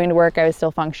was still going to work. I was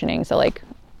still functioning. So, like,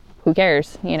 who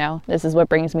cares? This is what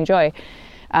brings me joy.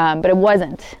 But it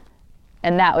wasn't.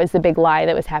 And that was the big lie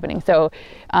that was happening. So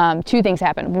 2 things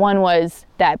happened. One was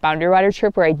that Boundary Waters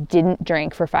trip where I didn't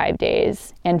drink for 5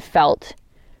 days and felt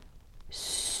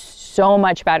so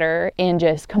much better, and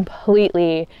just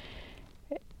completely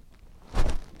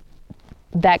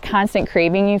that constant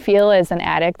craving you feel as an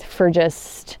addict for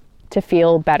just to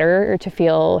feel better or to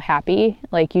feel happy.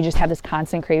 Like, you just have this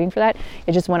constant craving for that.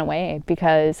 It just went away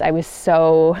because I was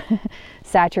so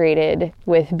saturated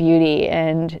with beauty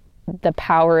and the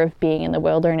power of being in the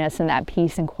wilderness and that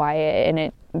peace and quiet, and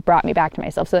it brought me back to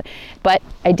myself. So, but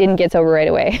I didn't get sober right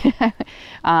away.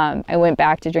 I went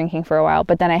back to drinking for a while,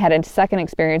 but then I had a second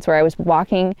experience where I was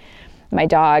walking my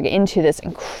dog into this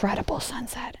incredible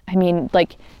sunset. I mean,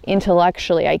 like,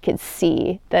 intellectually, I could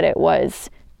see that it was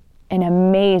an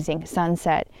amazing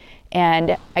sunset,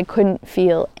 and I couldn't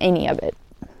feel any of it.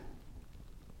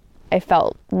 I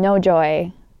felt no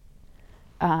joy.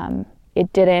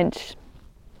 It didn't.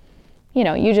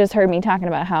 You just heard me talking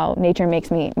about how nature makes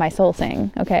my soul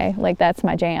sing, okay? Like, that's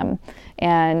my jam.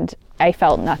 And I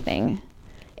felt nothing.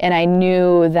 And I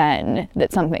knew then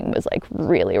that something was, like,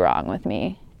 really wrong with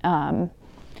me.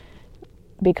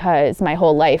 Because my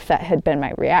whole life, that had been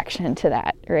my reaction to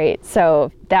that, right?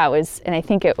 So that was, and I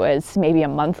think it was maybe a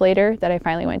month later that I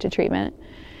finally went to treatment.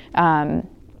 And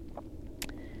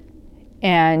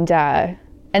then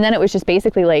it was just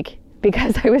basically, like,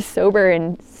 because I was sober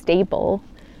and stable,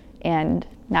 and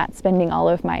not spending all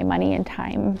of my money and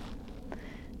time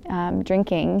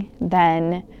drinking,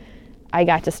 then I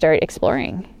got to start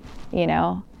exploring,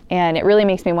 and it really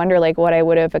makes me wonder, like, what I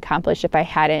would have accomplished if I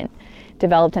hadn't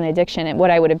developed an addiction, and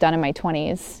what I would have done in my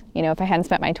 20s. If I hadn't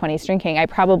spent my 20s drinking,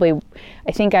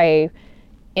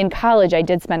 in college, I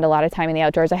did spend a lot of time in the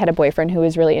outdoors. I had a boyfriend who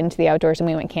was really into the outdoors, and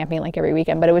we went camping like every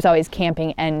weekend, but it was always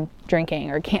camping and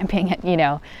drinking, or camping,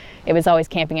 it was always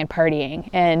camping and partying.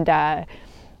 And,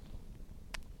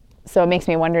 so it makes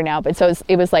me wonder now, but so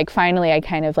it was like, finally, I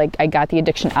got the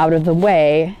addiction out of the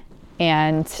way,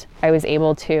 and I was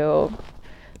able to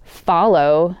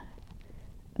follow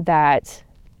that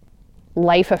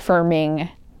life-affirming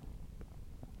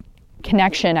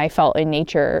connection I felt in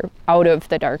nature out of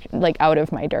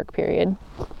my dark period.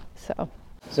 So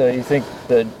you think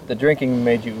the drinking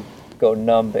made you go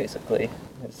numb, basically?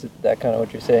 Is that kind of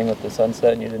what you're saying with the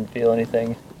sunset, and you didn't feel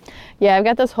anything? Yeah, I've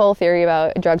got this whole theory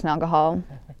about drugs and alcohol,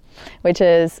 which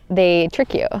is they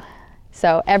trick you.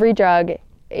 So every drug,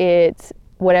 it's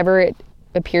whatever it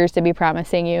appears to be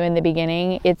promising you in the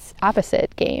beginning, it's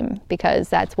opposite game, because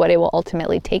that's what it will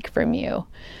ultimately take from you.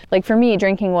 Like, for me,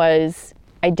 drinking was,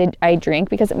 I drink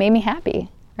because it made me happy,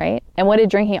 right? And what did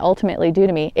drinking ultimately do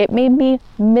to me? It made me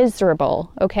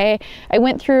miserable, okay? I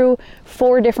went through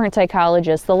 4 different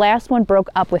psychologists. The last one broke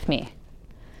up with me,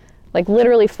 like,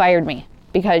 literally fired me,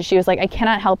 because she was like, I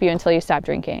cannot help you until you stop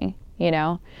drinking,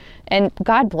 And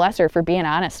God bless her for being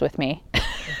honest with me,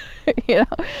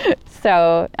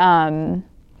 So, I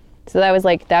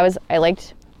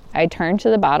turned to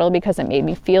the bottle because it made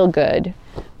me feel good,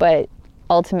 but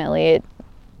ultimately it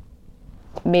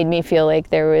made me feel like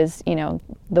there was,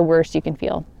 the worst you can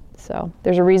feel. So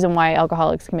there's a reason why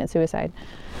alcoholics commit suicide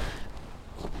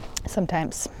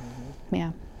sometimes.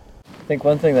 Yeah. I think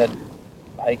one thing that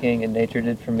hiking and nature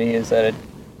did for me is that it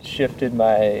shifted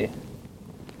the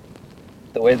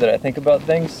way that I think about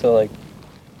things. So like,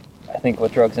 I think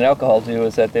what drugs and alcohol do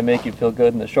is that they make you feel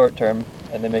good in the short term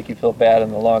and they make you feel bad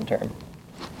in the long term.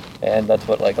 And that's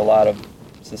what like a lot of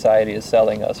society is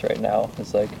selling us right now.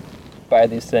 It's like, buy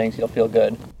these things, you'll feel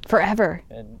good. Forever.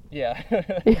 And yeah.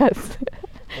 Yes.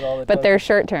 But they're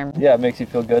short term. Yeah, it makes you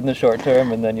feel good in the short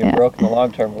term and then you're broke in the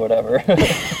long term or whatever.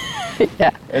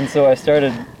 Yeah. And so I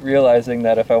started realizing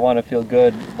that if I want to feel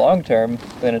good long term,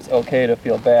 then it's okay to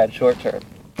feel bad short term.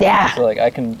 Yeah. So like I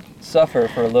can suffer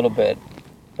for a little bit,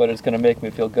 but it's going to make me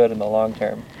feel good in the long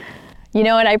term. You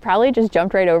know, and I probably just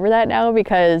jumped right over that now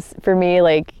because for me,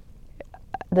 like,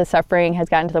 the suffering has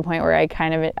gotten to the point where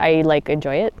I like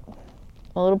enjoy it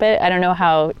a little bit. I don't know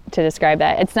how to describe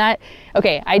that. It's not,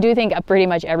 okay, I do think pretty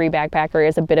much every backpacker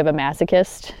is a bit of a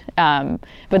masochist.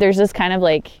 But there's this kind of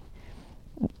like,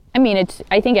 I mean,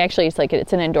 I think actually it's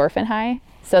an endorphin high.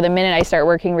 So the minute I start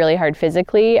working really hard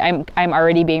physically, I'm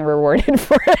already being rewarded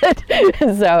for it.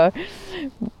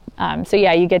 So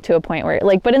yeah, you get to a point where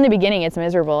like, but in the beginning it's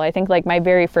miserable. I think like my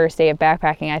very first day of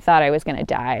backpacking, I thought I was going to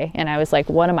die. And I was like,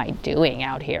 what am I doing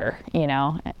out here? You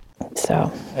know?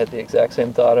 So I had the exact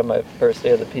same thought on my first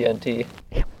day of the PNT.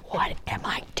 What am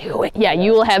I doing? Yeah,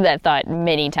 you will have that thought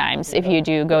many times if you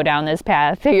do go down this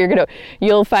path.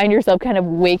 You'll find yourself kind of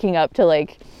waking up to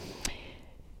like,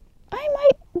 I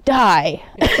might die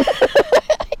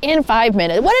in 5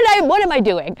 minutes. What am I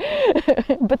doing?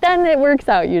 But then it works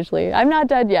out usually. I'm not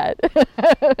dead yet.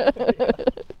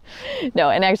 No,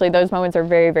 and actually those moments are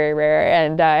very, very rare.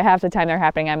 And half the time they're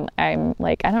happening, I'm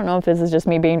like, I don't know if this is just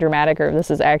me being dramatic or if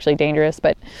this is actually dangerous.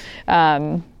 But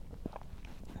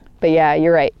yeah,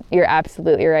 you're right. You're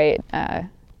absolutely right.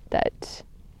 That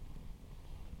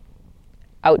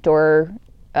outdoor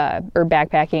or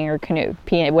backpacking or canoe,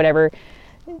 whatever,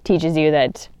 teaches you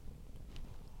that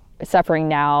suffering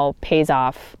now pays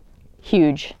off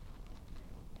huge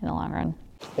in the long run.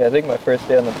 Yeah, I think my first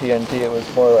day on the PNT, it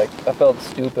was more like I felt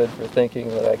stupid for thinking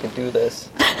that I could do this.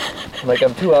 Like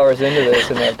I'm 2 hours into this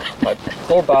and my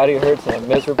whole body hurts and I'm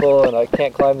miserable and I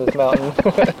can't climb this mountain.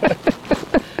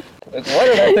 Like, why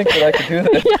did I think that I could do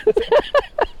this? Yes.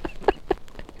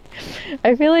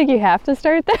 I feel like you have to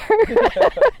start there.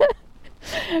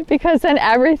 Because then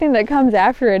everything that comes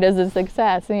after it is a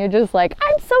success and you're just like,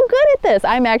 I'm so good at this.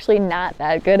 I'm actually not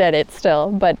that good at it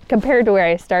still, but compared to where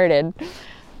I started.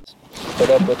 Put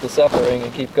up with the suffering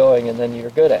and keep going and then you're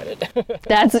good at it.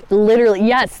 That's literally,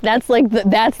 yes, that's like,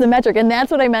 that's the metric. And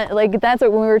that's what I meant, like, that's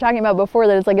what when we were talking about before,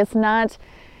 that it's like, it's not,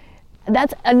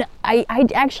 I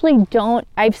actually don't,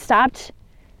 I've stopped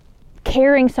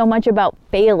caring so much about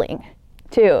failing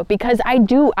too, because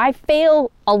I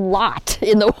fail a lot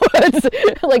in the woods.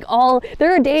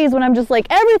 There are days when I'm just like,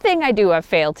 everything I do, I've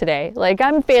failed today. Like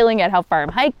I'm failing at how far I'm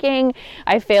hiking.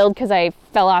 I failed because I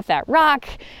fell off that rock.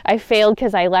 I failed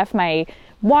because I left my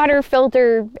water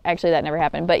filter. Actually, that never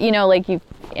happened, but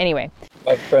anyway.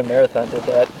 My friend Marathon did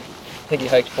that. I think he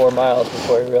hiked 4 miles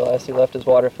before he realized he left his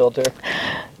water filter.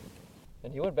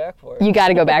 And he went back for it. You got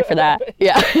to go back for that.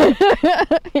 Yeah.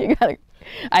 You got to.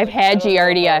 I've had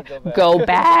Giardia. Go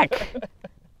back.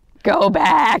 Go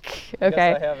back. Okay. I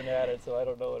guess I haven't had it, so I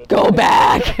don't know what it is. Go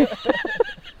back.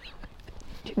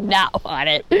 Do not want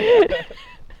it.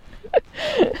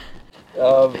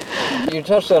 You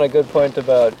touched on a good point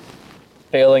about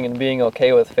failing and being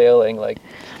okay with failing. Like,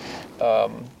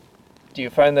 do you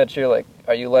find that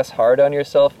are you less hard on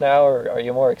yourself now, or are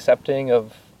you more accepting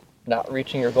of not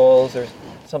reaching your goals or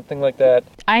something like that?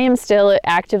 I am still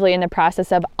actively in the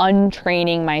process of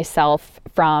untraining myself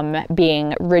from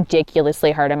being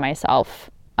ridiculously hard on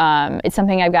myself. It's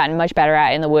something I've gotten much better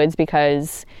at in the woods,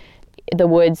 because the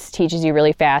woods teaches you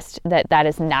really fast that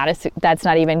it's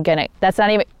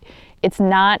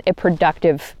not a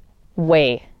productive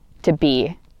way to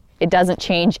be. It doesn't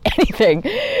change anything.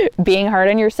 Being hard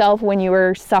on yourself when you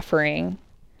are suffering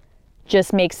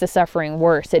just makes the suffering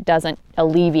worse. It doesn't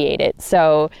alleviate it.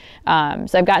 So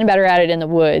I've gotten better at it in the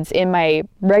woods. In my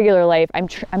regular life, I'm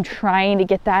trying to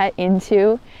get that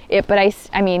into it. But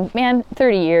I mean, man,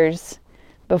 30 years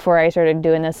before I started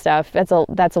doing this stuff, that's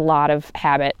a lot of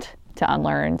habit to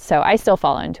unlearn. So I still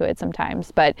fall into it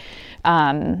sometimes, but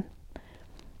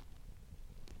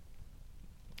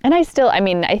and I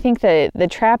think the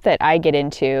trap that I get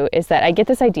into is that I get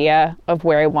this idea of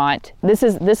where I want. This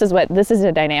is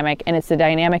a dynamic, and it's the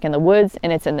dynamic in the woods,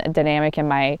 and it's a dynamic in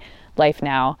my life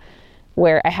now,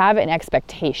 where I have an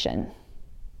expectation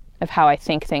of how I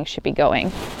think things should be going,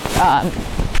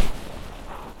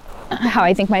 how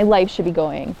I think my life should be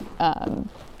going,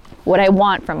 what I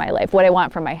want from my life, what I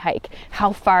want from my hike,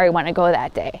 how far I want to go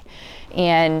that day.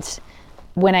 And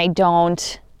when I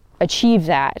don't achieve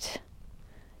that,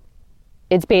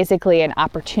 it's basically an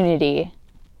opportunity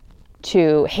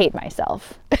to hate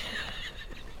myself.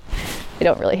 I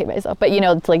don't really hate myself, but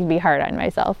to like be hard on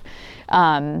myself.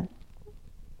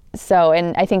 So,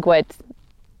 and I think what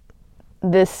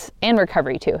this and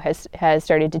recovery too has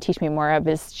started to teach me more of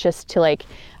is just to like,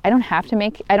 I don't have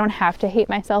to hate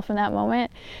myself in that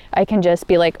moment. I can just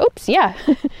be like, oops, yeah,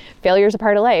 failure is a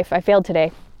part of life. I failed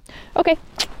today. Okay,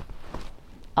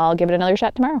 I'll give it another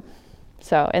shot tomorrow.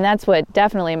 So, and that's what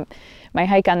definitely my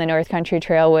hike on the North Country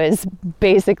Trail was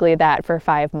basically that for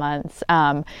 5 months.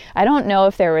 I don't know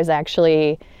if there was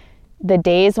actually the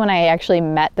days when I actually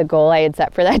met the goal I had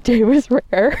set for that day was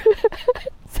rare.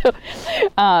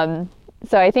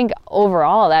 So I think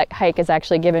overall that hike has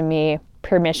actually given me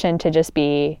permission to just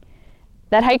be,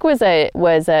 that hike was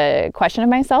a question of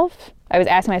myself. I was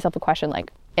asking myself a question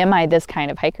like, am I this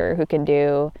kind of hiker who can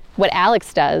do what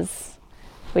Alex does,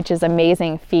 which is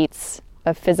amazing feats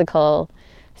of physical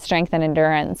strength and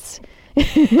endurance.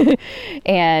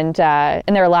 And there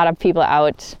are a lot of people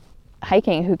out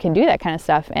hiking who can do that kind of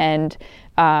stuff. And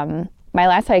my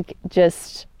last hike,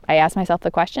 I asked myself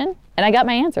the question and I got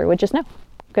my answer, which is no.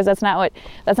 Because that's not what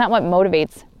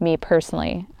motivates me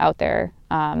personally out there.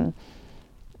 And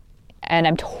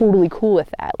I'm totally cool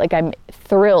with that. Like, I'm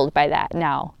thrilled by that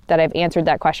now that I've answered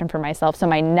that question for myself. So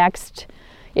my next,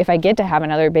 if I get to have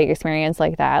another big experience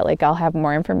like that, like I'll have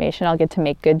more information, I'll get to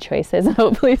make good choices and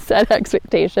hopefully set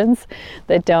expectations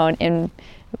that don't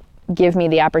give me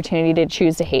the opportunity to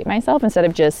choose to hate myself instead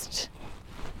of just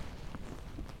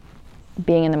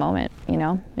being in the moment,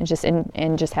 and just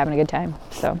having a good time.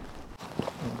 So.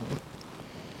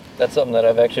 That's something that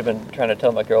I've actually been trying to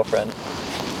tell my girlfriend,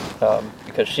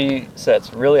 because she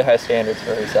sets really high standards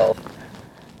for herself,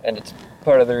 and it's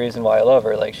part of the reason why I love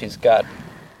her. Like, she's got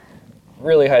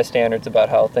really high standards about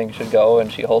how things should go,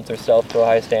 and she holds herself to a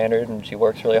high standard, and she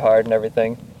works really hard and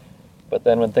everything. But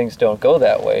then when things don't go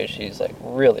that way, she's like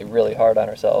really, really hard on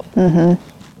herself. Mm-hmm.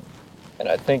 And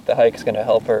I think the hike's going to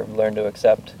help her learn to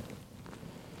accept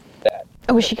that.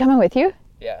 Oh, is she coming with you?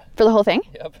 Yeah. For the whole thing?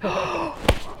 Yep.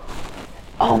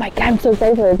 Oh my God, I'm so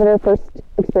excited for her. Is it her first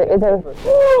experience?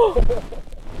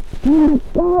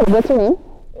 Oh, what's her name?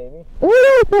 Amy.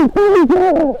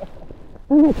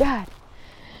 Oh my God.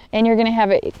 And you're gonna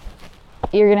have a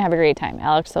great time.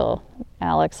 Alex will,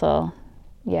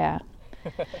 yeah.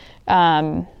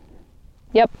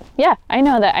 Yep. Yeah, I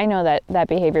know that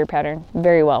behavior pattern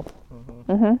very well.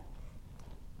 Mm-hmm. Mm-hmm.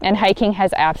 And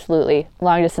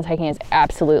long distance hiking has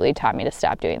absolutely taught me to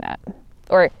stop doing that,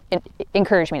 or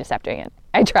encouraged me to stop doing it.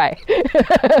 I try.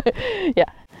 Yeah.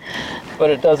 But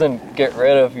it doesn't get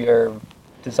rid of your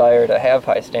desire to have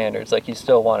high standards. Like, you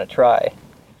still want to try.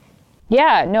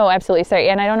 Yeah, no, absolutely. Sorry.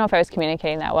 And I don't know if I was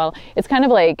communicating that well. It's kind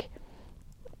of like,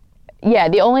 yeah,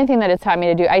 the only thing that it's taught me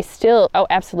to do,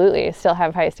 absolutely, still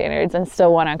have high standards and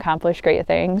still want to accomplish great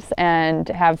things and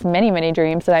have many, many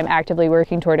dreams that I'm actively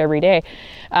working toward every day.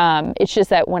 It's just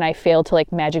that when I fail to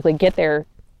like magically get there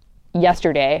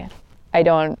yesterday, I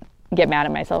don't get mad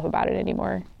at myself about it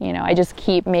anymore. I just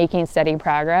keep making steady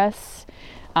progress,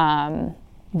 doing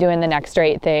the next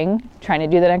right thing, trying to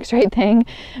do the next right thing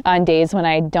on days when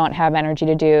I don't have energy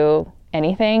to do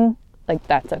anything. Like,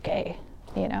 that's okay.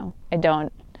 I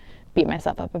don't beat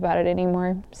myself up about it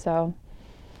anymore. So,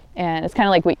 and it's kind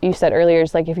of like what you said earlier,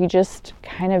 is like, if you just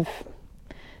kind of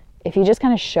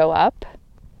show up,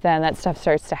 then that stuff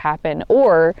starts to happen.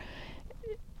 Or,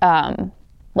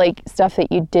 like stuff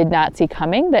that you did not see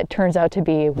coming that turns out to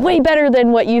be way better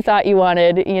than what you thought you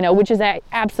wanted, which is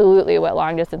absolutely what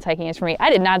long distance hiking is for me. I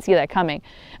did not see that coming.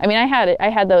 I mean, I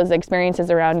had those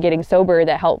experiences around getting sober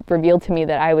that helped reveal to me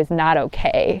that I was not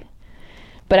okay.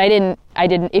 But I didn't,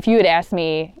 if you had asked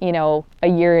me, a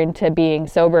year into being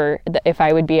sober, if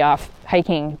I would be off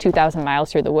hiking 2,000 miles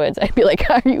through the woods, I'd be like,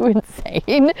 are you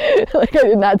insane? Like, I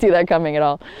did not see that coming at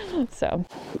all. So.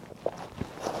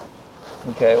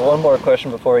 Okay, one more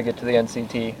question before we get to the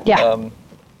NCT. Yeah.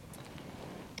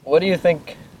 How do you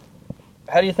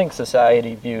think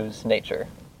society views nature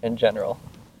in general?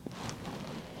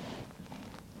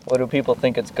 What do people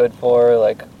think it's good for?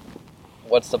 Like,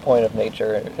 what's the point of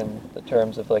nature in the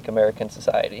terms of like American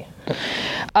society?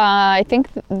 I think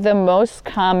the most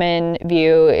common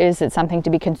view is it's something to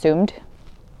be consumed.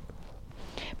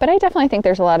 But I definitely think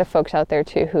there's a lot of folks out there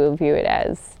too who view it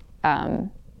as,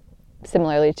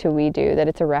 similarly to we do, that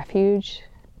it's a refuge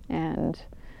and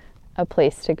a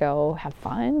place to go have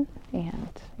fun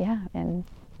and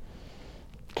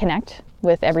connect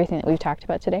with everything that we've talked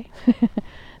about today.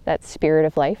 That spirit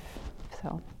of life.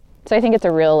 So I think it's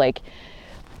a real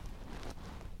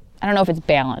I don't know if it's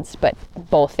balanced, but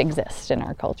both exist in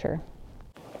our culture.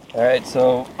 All right,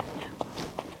 so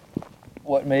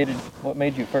what made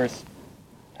you first?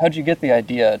 How'd you get the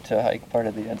idea to hike part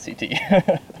of the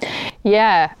NCT?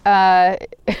 Yeah, I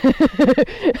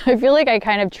feel like I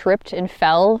kind of tripped and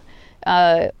fell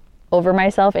over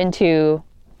myself into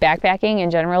backpacking in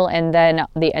general, and then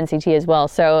the NCT as well.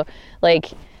 So,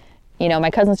 like, you know,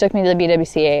 my cousins took me to the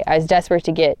BWCA. I was desperate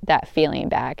to get that feeling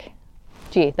back.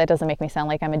 Gee, that doesn't make me sound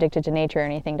like I'm addicted to nature or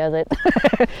anything, does it?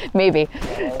 Maybe.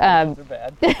 All of them are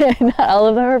bad. Not all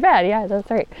of them are bad. Yeah, that's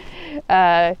right.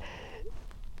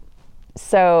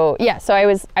 So I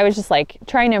was just like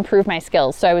trying to improve my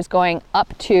skills. So I was going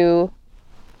up to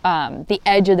the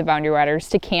edge of the Boundary Waters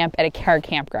to camp at a car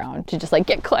campground to just like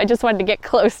I just wanted to get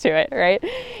close to it, right?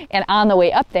 And on the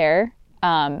way up there,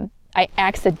 I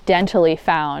accidentally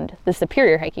found the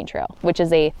Superior Hiking Trail, which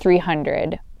is a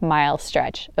 300-mile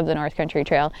stretch of the North Country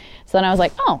Trail. So then I was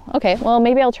like, oh, okay, well,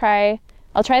 maybe I'll try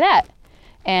that.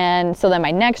 And so then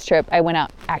my next trip, I went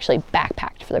out, actually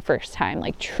backpacked for the first time,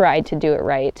 like tried to do it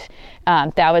right.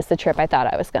 That was the trip I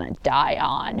thought I was going to die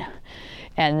on.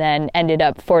 And then ended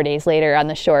up 4 days later on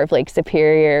the shore of Lake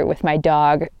Superior with my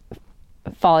dog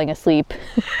falling asleep.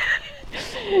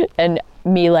 And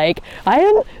me like, I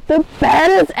am the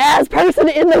baddest ass person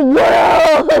in the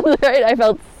world, right? I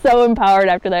felt so empowered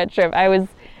after that trip. I was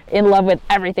in love with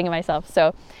everything in myself.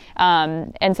 So,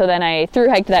 and so then I thru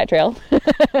hiked that trail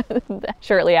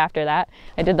shortly after that.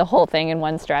 I did the whole thing in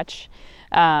one stretch.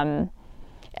 And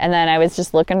then I was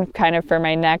just looking kind of for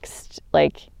my next,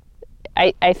 like,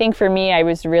 I think for me, I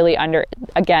was really I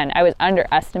was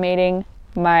underestimating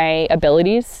my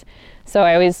abilities. So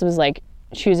I always was like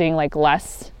choosing like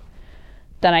less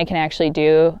than I can actually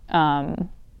do.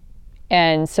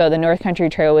 And so the North Country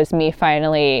Trail was me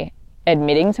finally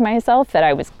admitting to myself that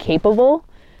I was capable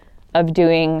of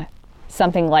doing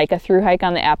something like a thru hike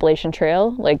on the Appalachian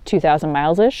Trail, like 2,000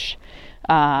 miles-ish.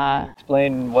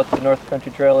 Explain what the North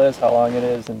Country Trail is, how long it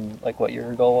is, and like what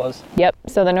your goal was. Yep.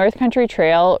 So the North Country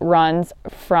Trail runs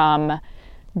from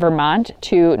Vermont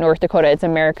to North Dakota. It's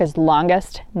America's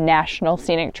longest national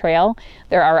scenic trail.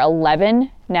 There are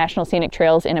 11 national scenic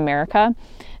trails in America.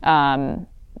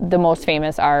 The most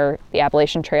famous are the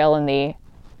Appalachian Trail and the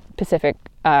Pacific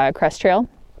Crest Trail.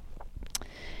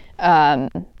 But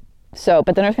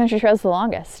the North Country Trail is the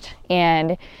longest,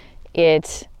 and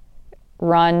it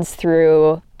runs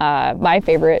through my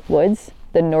favorite woods,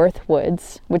 the North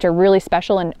Woods, which are really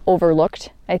special and overlooked,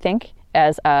 I think,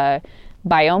 as a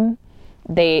biome.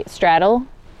 They straddle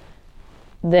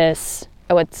this,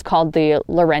 what's called the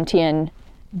Laurentian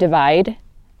Divide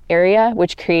area,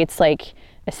 which creates like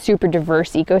a super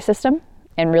diverse ecosystem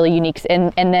and really unique.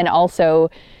 And then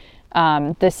also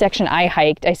the section I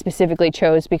hiked, I specifically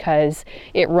chose because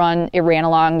it ran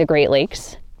along the Great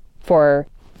Lakes for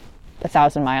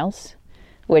 1,000 miles,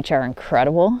 which are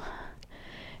incredible.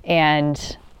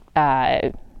 And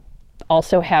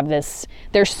also have this,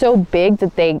 they're so big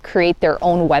that they create their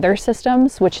own weather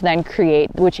systems, which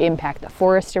impact the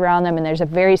forest around them. And there's a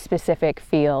very specific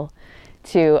feel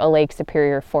to a Lake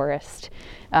Superior forest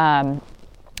and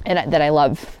that I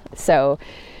love. So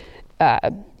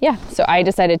so I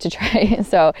decided to try.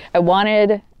 So I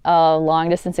wanted a long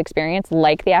distance experience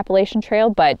like the Appalachian Trail,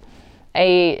 but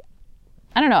I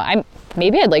don't know,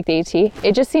 maybe I'd like the AT.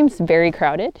 It just seems very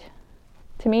crowded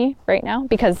to me right now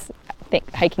because I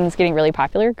think hiking is getting really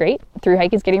popular. Great. Thru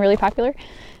hike is getting really popular.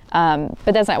 But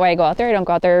that's not why I go out there. I don't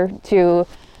go out there to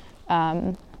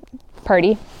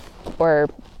party or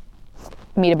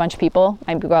meet a bunch of people.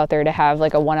 I go out there to have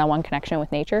like a one-on-one connection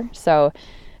with nature. So,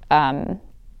 and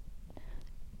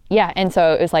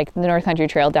so it was like the North Country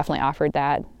Trail definitely offered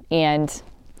that. And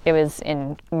it was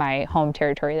in my home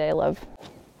territory that I love.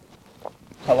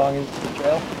 How long is the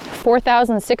trail?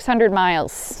 4,600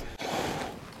 miles.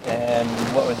 And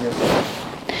what was your goal?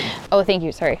 Oh, thank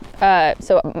you. Sorry.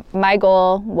 So my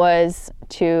goal was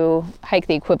to hike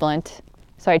the equivalent.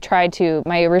 So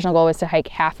my original goal was to hike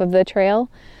half of the trail,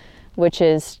 which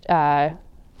is, I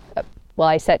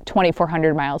set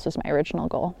 2,400 miles was my original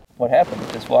goal. What happened?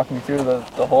 Just walk me through the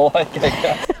whole hike, I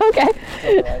guess. Okay.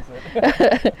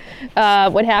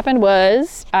 What happened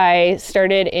was I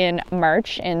started in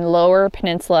March in Lower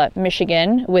Peninsula,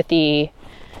 Michigan, with the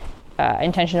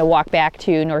intention to walk back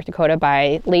to North Dakota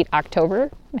by late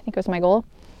October, I think was my goal.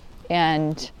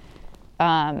 And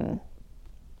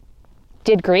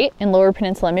did great in Lower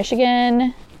Peninsula,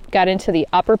 Michigan. Got into the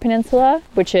Upper Peninsula,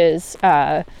 which is,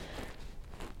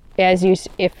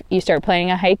 if you start planning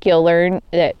a hike, you'll learn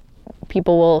that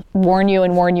people will warn you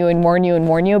and warn you and warn you and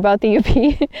warn you about the UP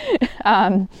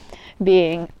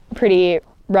being pretty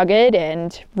rugged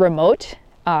and remote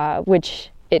which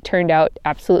it turned out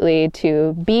absolutely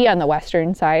to be on the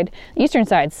western side. The eastern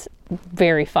side's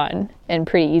very fun and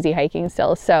pretty easy hiking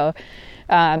still. So,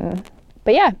 but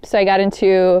yeah, so I got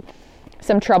into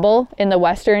some trouble in the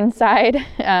western side.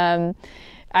 I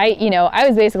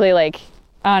was basically like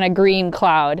on a green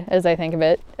cloud, as I think of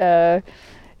it,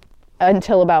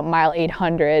 until about mile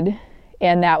 800.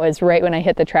 And that was right when I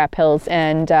hit the trap hills.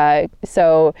 And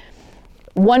so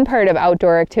one part of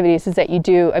outdoor activities is that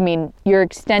you're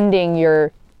extending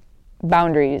your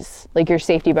boundaries, like your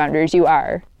safety boundaries,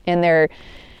 and there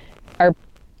are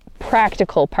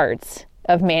practical parts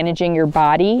of managing your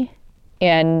body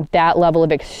and that level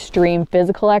of extreme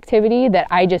physical activity that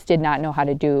I just did not know how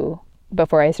to do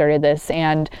before I started this.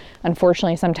 And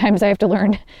unfortunately, sometimes I have to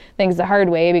learn things the hard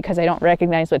way because I don't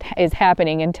recognize what is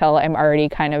happening until I'm already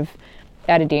kind of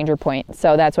at a danger point.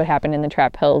 So that's what happened in the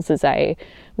trap hills, is I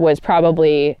was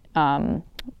probably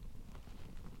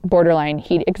borderline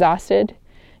heat exhausted,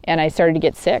 and I started to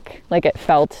get sick. Like it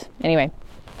felt, anyway.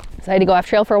 So I had to go off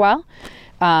trail for a while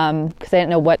because I didn't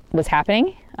know what was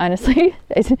happening, honestly.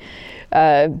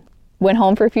 I went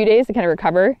home for a few days to kind of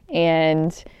recover,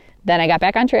 and then I got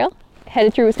back on trail,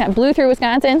 headed through Wisconsin, blew through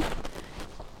Wisconsin,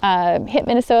 hit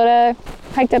Minnesota,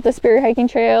 hiked up the Spirit Hiking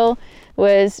Trail,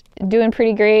 was doing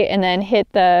pretty great, and then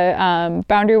hit the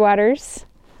Boundary Waters.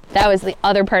 That was the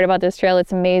other part about this trail.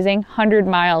 It's amazing. 100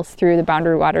 miles through the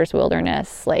Boundary Waters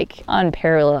wilderness, like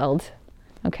unparalleled,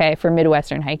 okay, for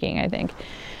Midwestern hiking, I think.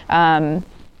 Right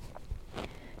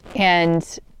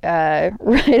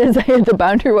as I hit the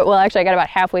boundary, well, actually I got about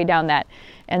halfway down that,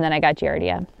 and then I got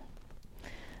Giardia.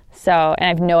 So, and I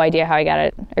have no idea how I got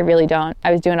it. I really don't.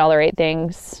 I was doing all the right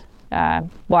things,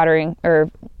 watering or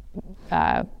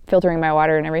filtering my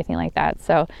water and everything like that.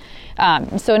 So,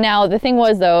 so now the thing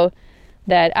was, though,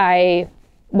 that I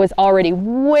was already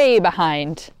way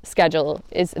behind schedule.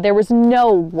 There was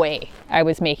no way I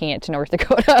was making it to North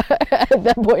Dakota at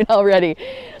that point already,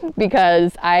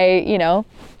 because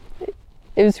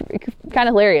it was kind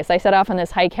of hilarious. I set off on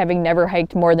this hike having never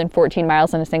hiked more than 14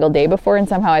 miles in a single day before, and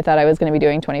somehow I thought I was going to be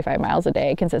doing 25 miles a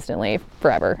day consistently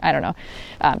forever. I don't know.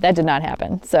 That did not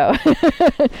happen. So,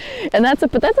 but that's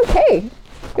okay.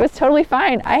 It was totally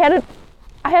fine. I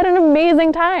had an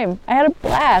amazing time. I had a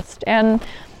blast, and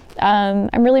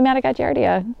I'm really mad I got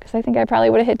Giardia, because I think I probably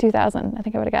would have hit 2,000. I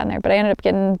think I would have gotten there, but I ended up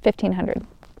getting 1,500.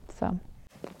 So,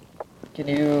 can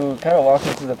you kind of walk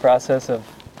me through the process of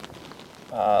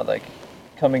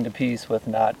coming to peace with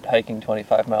not hiking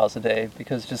 25 miles a day?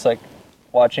 Because just like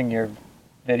watching your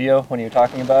video when you're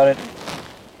talking about it,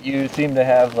 you seem to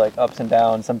have like ups and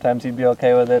downs. Sometimes you'd be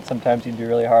okay with it, sometimes you'd be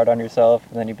really hard on yourself,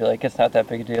 and then you'd be like, it's not that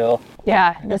big a deal.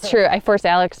 Yeah, that's true. I forced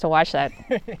Alex to watch that.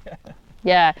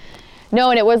 Yeah.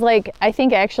 No, and it was like, I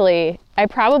think actually, I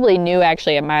probably knew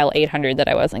actually at mile 800 that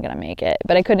I wasn't going to make it,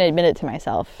 but I couldn't admit it to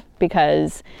myself,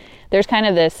 because there's kind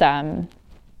of this,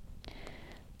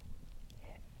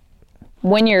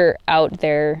 when you're out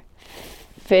there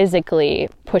physically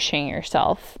pushing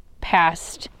yourself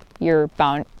past your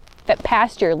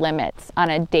limits on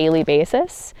a daily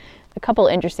basis, a couple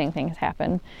interesting things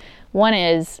happen. One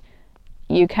is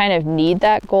you kind of need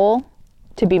that goal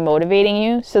to be motivating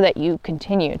you so that you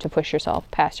continue to push yourself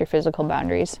past your physical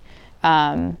boundaries.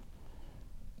 And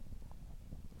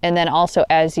then also,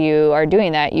 as you are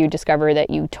doing that, you discover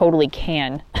that you totally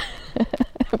can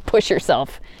push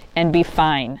yourself and be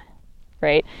fine,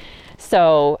 right?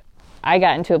 So I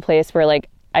got into a place where like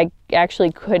I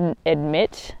actually couldn't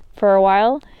admit for a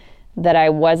while that I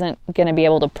wasn't going to be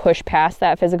able to push past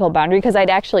that physical boundary, because I'd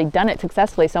actually done it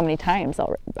successfully so many times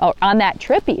already, on that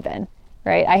trip even,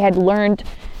 right? I had learned,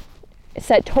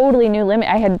 set totally new limit.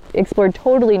 I had explored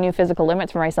totally new physical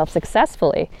limits for myself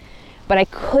successfully, but I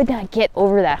could not get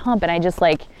over that hump, and I just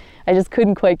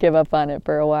couldn't quite give up on it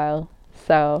for a while.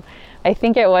 So I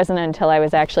think it wasn't until I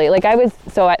was actually,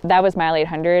 that was mile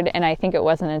 800, and I think it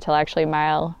wasn't until actually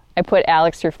I put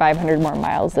Alex through 500 more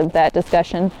miles of that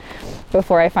discussion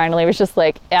before I finally was just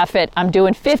like, F it, I'm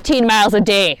doing 15 miles a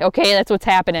day, okay? That's what's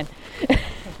happening.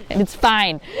 And it's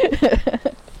fine.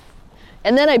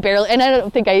 And then I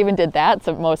don't think I even did that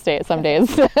some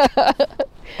days.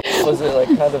 Was it like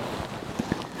kind of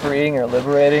freeing or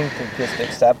liberating to just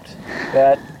accept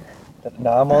that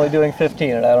now I'm only doing 15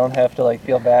 and I don't have to like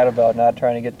feel bad about not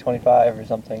trying to get 25 or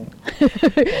something?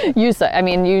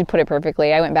 You put it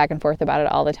perfectly. I went back and forth about it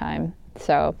all the time.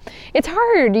 So it's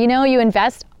hard, you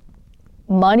invest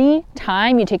money,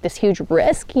 time, you take this huge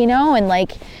risk, and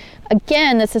like,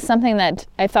 again, this is something that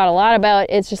I thought a lot about.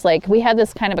 It's just like, we have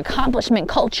this kind of accomplishment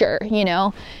culture,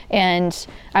 and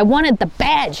I wanted the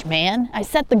badge, man. I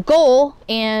set the goal,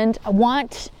 and I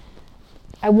want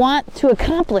want to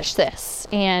accomplish this.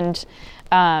 And so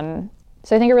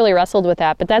I think I really wrestled with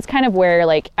that. But that's kind of where,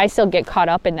 like, I still get caught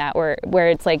up in that, where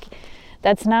it's like,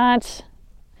 that's not...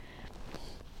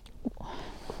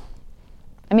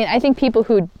 I mean, I think people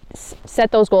who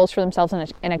set those goals for themselves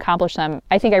and accomplish them,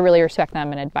 I think I really respect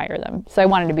them and admire them. So I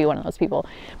wanted to be one of those people.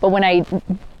 But when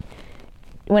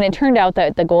it turned out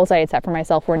that the goals I had set for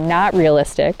myself were not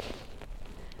realistic,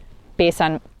 based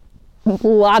on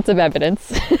lots of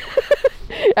evidence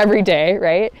every day,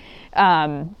 right?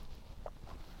 Yeah,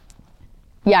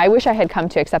 I wish I had come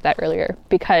to accept that earlier,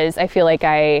 because I feel like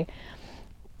I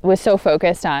was so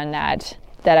focused on that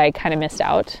I kind of missed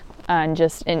out on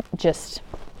just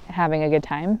having a good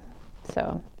time.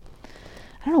 So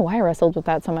I don't know why I wrestled with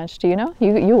that so much. Do you know?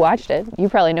 You watched it. You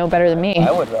probably know better than me.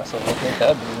 I would wrestle with it.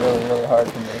 That'd be really, really hard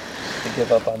for me to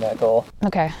give up on that goal.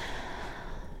 Okay.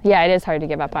 Yeah, it is hard to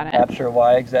give up on it. I'm not sure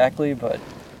why exactly, but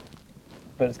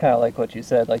it's kind of like what you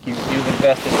said. Like, you've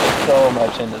invested so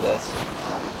much into this,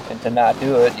 and to not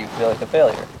do it, you feel like a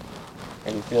failure,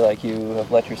 or you feel like you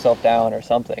have let yourself down or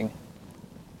something.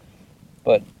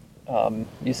 But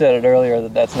you said it earlier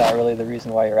that that's not really the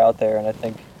reason why you're out there, and I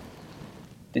think,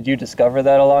 did you discover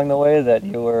that along the way, that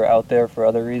you were out there for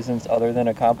other reasons other than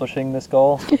accomplishing this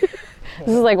goal? This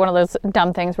is like one of those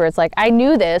dumb things where it's like, I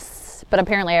knew this, but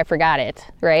apparently I forgot it,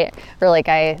 right? Or like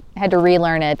I had to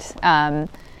relearn it.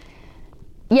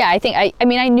 Yeah, I think,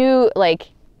 I knew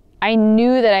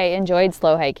that I enjoyed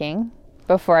slow hiking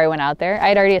before I went out there.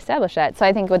 I'd already established that. So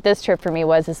I think what this trip for me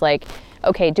was like,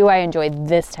 okay, do I enjoy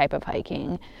this type of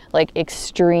hiking? Like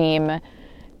extreme,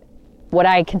 what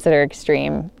I consider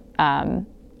extreme, and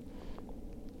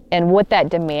what that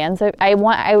demands. I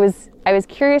was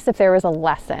curious if there was a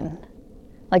lesson,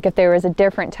 like if there was a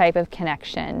different type of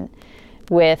connection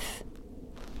with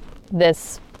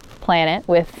this planet,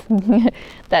 with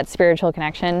that spiritual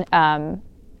connection,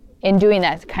 in doing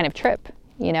that kind of trip,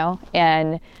 you know?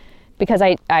 And because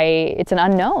it's an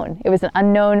unknown. It was an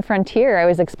unknown frontier. I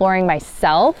was exploring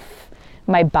myself,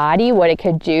 my body, what it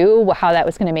could do, how that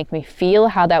was going to make me feel,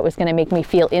 how that was going to make me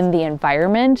feel in the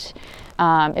environment,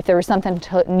 if there was something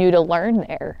new to learn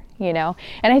there, you know?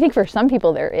 And I think for some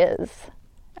people there is.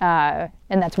 And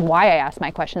that's why I asked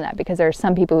my question that, because there are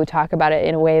some people who talk about it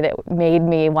in a way that made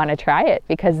me want to try it,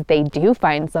 because they do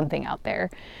find something out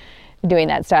there doing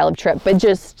that style of trip. But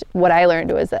just what I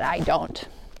learned was that I don't.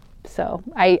 So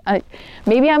I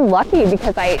maybe I'm lucky,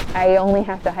 because I only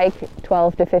have to hike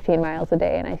 12 to 15 miles a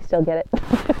day and I still get it.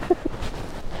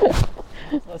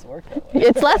 It's less work that way.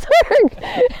 It's less work.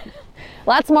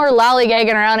 Lots more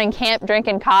lollygagging around in camp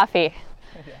drinking coffee.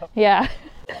 Yeah.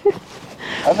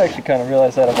 I've actually kind of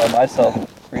realized that about myself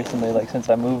recently, like since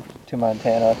I moved to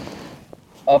Montana.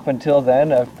 Up until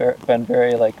then, I've been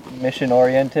very like mission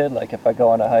oriented. Like if I go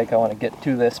on a hike, I want to get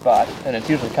to this spot, and it's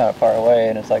usually kind of far away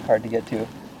and it's like hard to get to.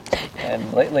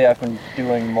 And lately I've been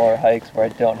doing more hikes where I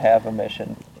don't have a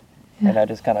mission, and I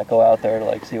just kind of go out there to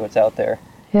like see what's out there.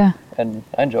 Yeah. And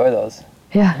I enjoy those.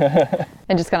 Yeah.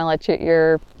 And just kind of let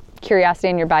your curiosity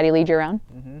and your body lead you around.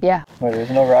 Mm-hmm. Yeah. Where there's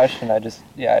no rush, and I just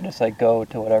like go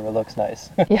to whatever looks nice.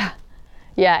 Yeah.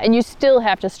 Yeah, and you still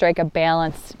have to strike a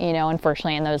balance, you know,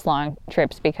 unfortunately, in those long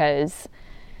trips, because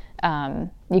you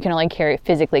can only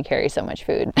physically carry so much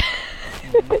food.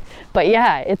 Mm-hmm. But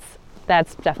yeah,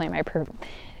 that's definitely my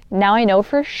now I know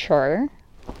for sure.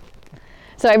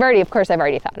 So I've already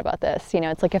thought about this. You know,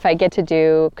 it's like if I get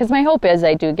to because my hope is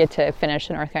I do get to finish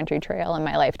the North Country Trail in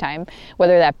my lifetime,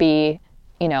 whether that be,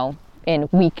 you know, in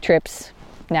week trips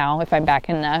now, if I'm back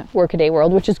in the workaday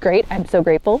world, which is great. I'm so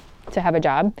grateful to have a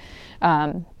job.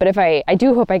 But if I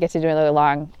do hope I get to do another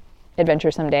long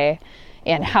adventure someday,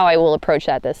 and how I will approach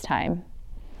that this time.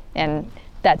 And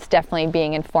that's definitely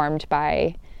being informed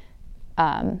by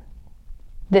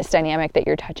this dynamic that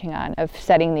you're touching on, of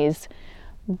setting these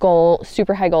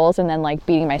super high goals and then like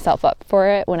beating myself up for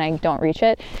it when I don't reach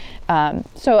it.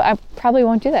 So I probably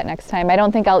won't do that next time. I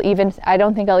don't think I'll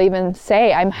even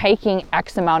say I'm hiking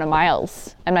X amount of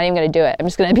miles. I'm not even going to do it. I'm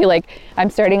just going to be like, I'm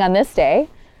starting on this day,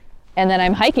 and then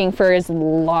I'm hiking for as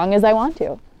long as I want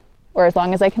to, or as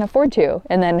long as I can afford to.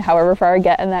 And then however far I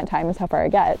get in that time is how far I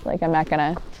get. Like, I'm not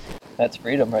going to... That's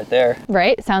freedom right there.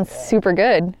 Right? Sounds super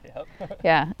good. Yep.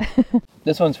 Yeah.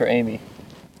 This one's for Amy.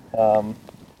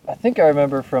 I think I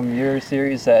remember from your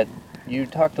series that you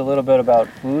talked a little bit about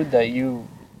food that you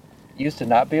used to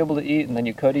not be able to eat and then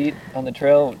you could eat on the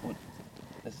trail.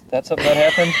 Is that something that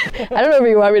happened? I don't know if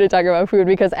you want me to talk about food,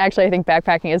 because actually I think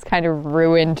backpacking has kind of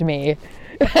ruined me.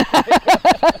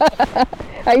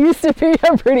 I used to be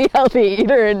a pretty healthy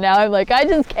eater, and now I'm like, I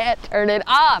just can't turn it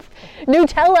off.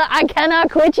 Nutella, I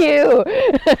cannot quit you.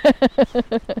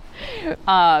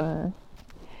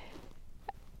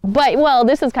 But, well,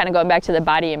 this is kind of going back to the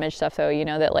body image stuff, though, you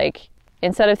know, that, like,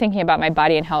 instead of thinking about my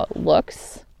body and how it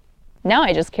looks, now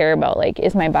I just care about, like,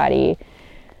 is my body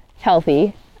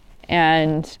healthy,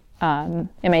 and am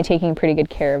I taking pretty good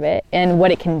care of it, and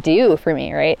what it can do for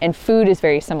me, right? And food is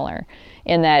very similar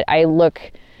in that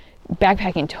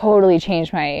backpacking totally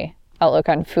changed my outlook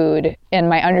on food and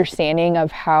my understanding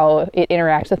of how it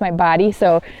interacts with my body.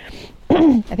 So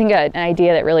I think an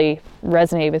idea that really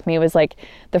resonated with me was like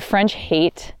the French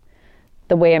hate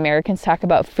the way Americans talk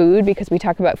about food because we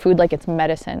talk about food like it's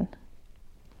medicine.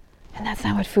 And that's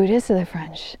not what food is to the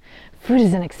French. Food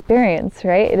is an experience,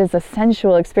 right? It is a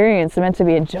sensual experience meant to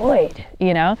be enjoyed,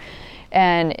 you know?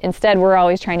 And instead we're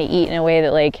always trying to eat in a way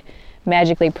that like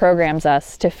magically programs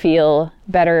us to feel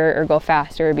better or go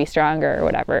faster or be stronger or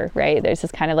whatever, right? There's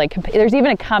this kind of like, there's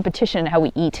even a competition in how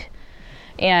we eat.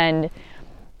 And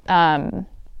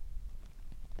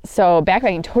so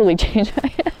backpacking totally changed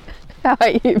how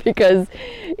I eat because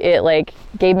it like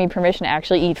gave me permission to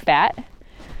actually eat fat,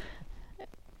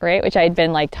 right? Which I'd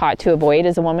been like taught to avoid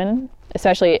as a woman,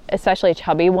 especially a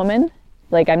chubby woman.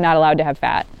 Like I'm not allowed to have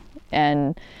fat.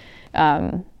 And,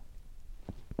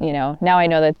 you know, now I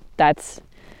know that that's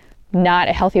not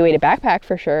a healthy way to backpack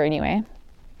for sure anyway.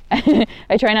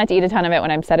 I try not to eat a ton of it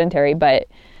when I'm sedentary, but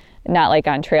not like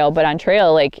on trail. But on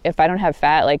trail, like if I don't have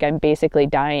fat, like I'm basically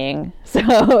dying. So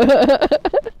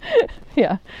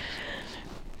yeah.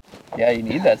 Yeah, you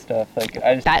need that stuff. Like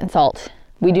fat and salt.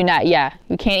 We do not. Yeah,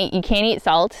 you can't eat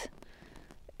salt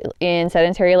in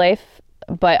sedentary life.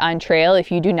 But on trail,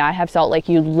 if you do not have salt, like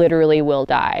you literally will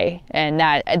die. And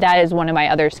that is one of my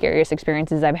other scariest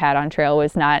experiences I've had on trail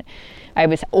I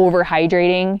was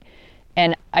overhydrating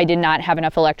and I did not have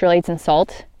enough electrolytes and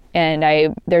salt.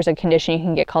 And there's a condition you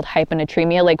can get called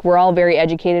hyponatremia. Like we're all very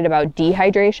educated about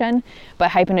dehydration,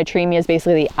 but hyponatremia is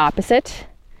basically the opposite.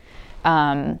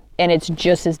 And it's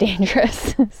just as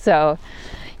dangerous. So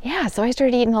yeah, so I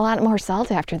started eating a lot more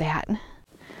salt after that.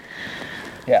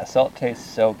 Yeah, salt tastes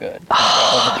so good.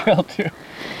 On the trail too.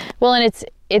 Well, and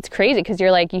it's crazy because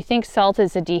you're like, you think salt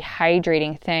is a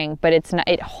dehydrating thing, but it's not.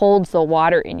 It holds the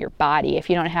water in your body.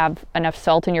 If you don't have enough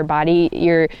salt in your body,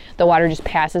 the water just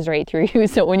passes right through you.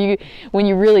 So when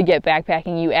you really get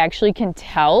backpacking, you actually can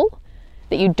tell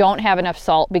that you don't have enough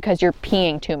salt because you're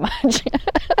peeing too much.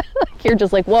 You're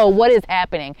just like, whoa, what is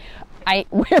happening?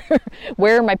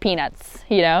 Where are my peanuts?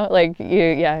 You know, like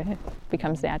it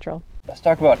becomes natural. Let's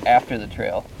talk about after the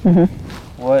trail. Mm-hmm.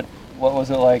 What was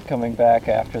it like coming back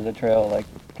after the trail? Like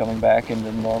coming back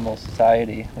into normal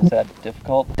society? Was that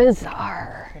difficult?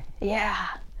 Bizarre. Yeah.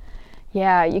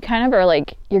 Yeah, you kind of are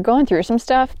like, you're going through some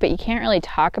stuff, but you can't really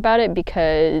talk about it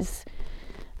because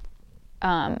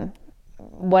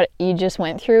what you just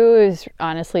went through is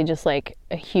honestly just like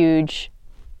a huge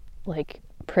like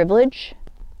privilege.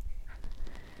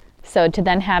 So to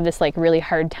then have this like really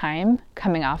hard time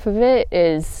coming off of it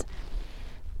is,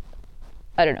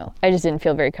 I don't know. I just didn't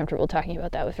feel very comfortable talking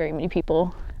about that with very many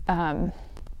people. And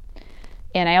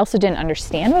I also didn't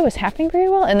understand what was happening very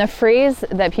well. And the phrase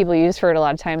that people use for it a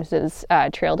lot of times is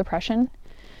trail depression,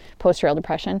 post-trail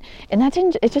depression. And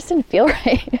it just didn't feel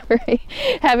right, right?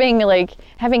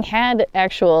 Having had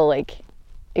actual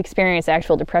experience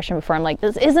actual depression before, I'm like,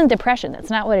 this isn't depression. That's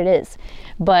not what it is.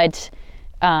 But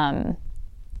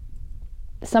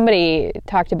somebody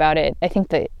talked about it, I think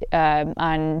that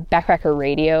on Backpacker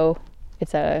Radio,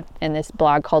 it's in this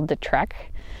blog called The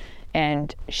Trek,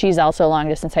 and she's also a long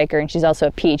distance hiker, and she's also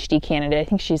a PhD candidate. I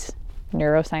think she's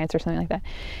neuroscience or something like that.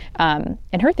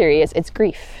 And her theory is it's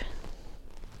grief,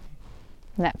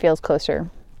 and that feels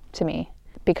closer to me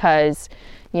because,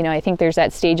 you know, I think there's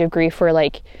that stage of grief where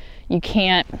like you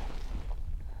can't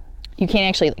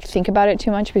actually think about it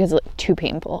too much because it's too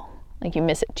painful. Like you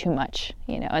miss it too much,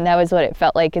 you know. And that was what it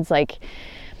felt like. It's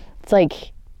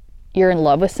like you're in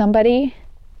love with somebody.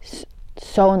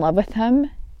 So in love with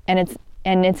them, and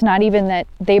it's not even that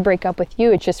they break up with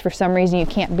you, it's just for some reason you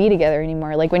can't be together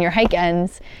anymore. Like when your hike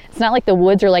ends, it's not like the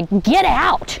woods are like, get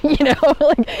out, you know.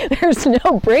 Like there's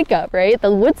no breakup, right?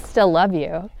 The woods still love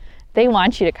you, they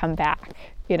want you to come back,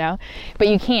 you know, but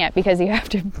you can't because you have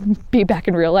to be back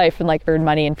in real life and like earn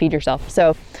money and feed yourself,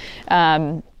 so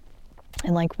and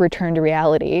like return to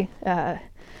reality.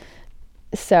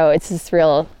 So it's this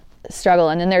real struggle.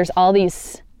 And then there's all the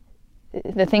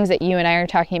things that you and I are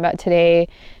talking about today.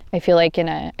 I feel like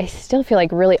I still feel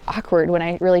like really awkward when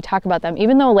I really talk about them,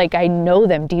 even though like I know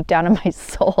them deep down in my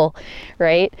soul,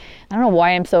 right? I don't know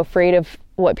why I'm so afraid of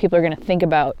what people are going to think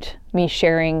about me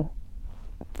sharing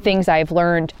things I've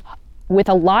learned with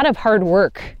a lot of hard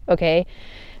work, okay?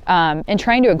 And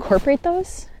trying to incorporate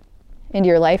those into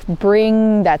your life,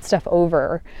 bring that stuff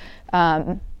over.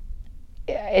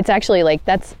 it's actually like,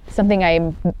 that's something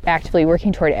I'm actively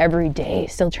working toward every day,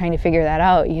 still trying to figure that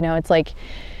out. You know, it's like,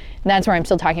 that's where I'm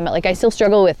still talking about, like, I still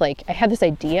struggle with, like, I have this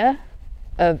idea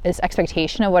of this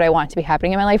expectation of what I want to be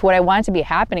happening in my life. What I want to be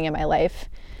happening in my life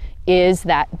is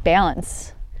that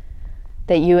balance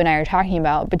that you and I are talking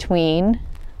about between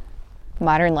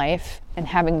modern life and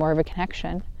having more of a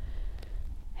connection,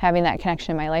 having that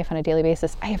connection in my life on a daily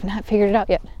basis. I have not figured it out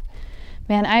yet.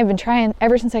 Man, I've been trying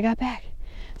ever since I got back.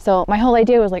 So my whole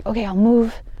idea was like, okay, I'll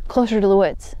move closer to the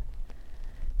woods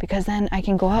because then I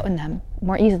can go out in them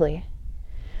more easily.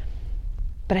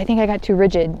 But I think I got too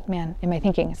rigid, man, in my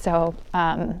thinking. So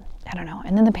I don't know.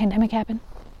 And then the pandemic happened.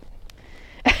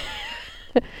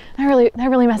 that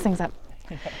really messed things up.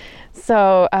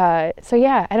 So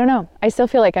yeah, I don't know. I still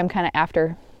feel like I'm kind of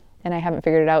after, and I haven't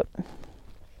figured it out.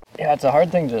 Yeah, it's a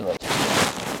hard thing to like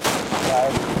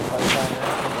dive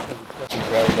because it's different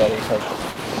for everybody.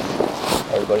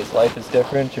 Like everybody's life is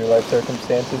different. Your life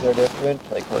circumstances are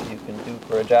different. Like what you can do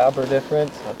for a job are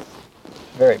different. So it's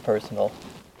very personal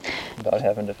about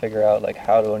having to figure out like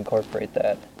how to incorporate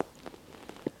that.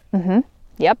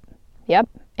 Yep.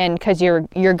 And because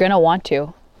you're gonna want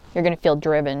to, you're gonna feel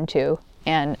driven to.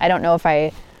 And I don't know if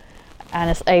I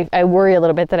worry a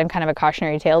little bit that I'm kind of a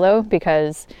cautionary tale though,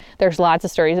 because there's lots of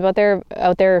stories out there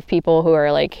of people who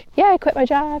are like, yeah, I quit my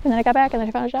job and then I got back and then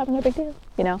I found a job and no big deal,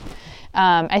 you know.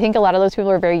 I think a lot of those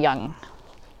people are very young.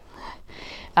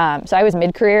 So I was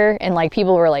mid-career and like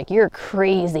people were like, you're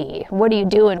crazy. What are you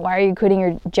doing? Why are you quitting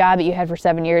your job that you had for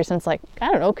 7 years? And it's like,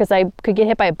 I don't know, because I could get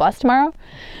hit by a bus tomorrow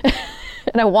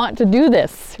and I want to do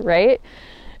this, right?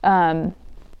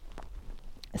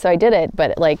 So I did it,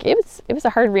 but like it was a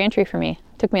hard reentry for me.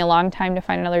 It took me a long time to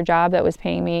find another job that was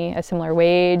paying me a similar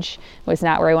wage, was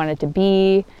not where I wanted to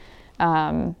be.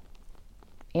 You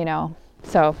know,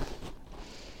 so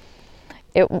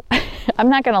I'm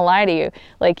not going to lie to you.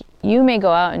 Like, you may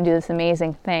go out and do this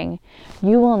amazing thing.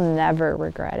 You will never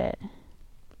regret it.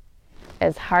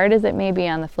 As hard as it may be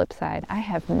on the flip side, I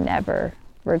have never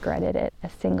regretted it a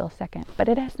single second, but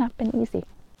it has not been easy.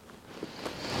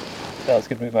 That was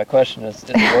going to be my question. Is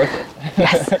it worth it?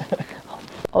 Yes.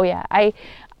 Oh yeah. I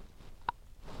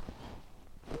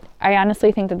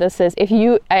honestly think that this is,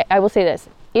 I will say this,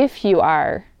 if you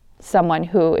are someone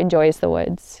who enjoys the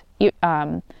woods,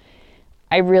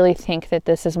 I really think that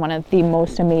this is one of the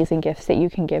most amazing gifts that you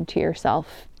can give to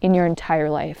yourself in your entire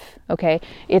life, okay?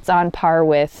 It's on par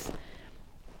with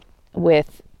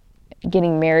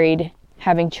getting married,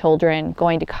 having children,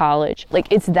 going to college. Like,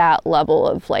 it's that level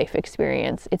of life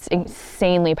experience. It's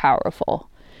insanely powerful.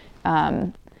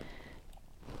 Yeah.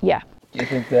 Do you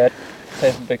think that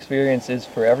type of experience is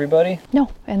for everybody? No,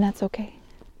 and that's okay.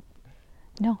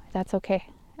 No, that's okay.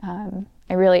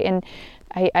 I really, and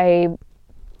I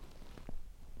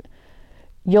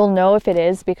you'll know if it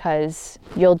is because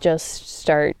you'll just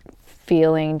start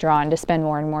feeling drawn to spend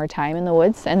more and more time in the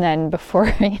woods. And then before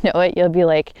you know it, you'll be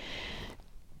like,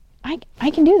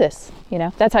 I can do this, you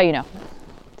know, that's how you know.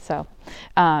 So,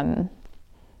 my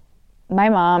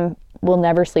mom will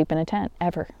never sleep in a tent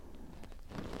ever.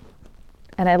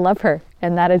 And I love her,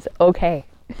 and that is okay.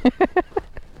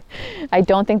 I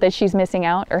don't think that she's missing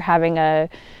out or having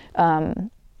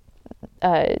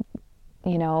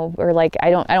you know, or like,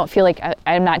 I don't feel like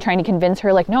I'm not trying to convince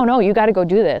her like, no, you got to go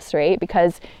do this, right?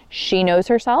 Because she knows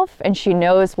herself and she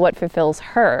knows what fulfills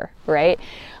her, right?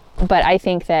 But I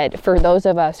think that for those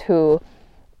of us who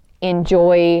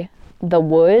enjoy the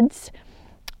woods,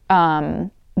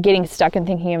 getting stuck and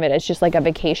thinking of it as just like a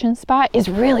vacation spot is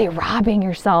really robbing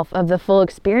yourself of the full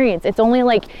experience. It's only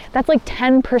like, that's like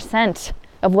 10%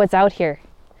 of what's out here.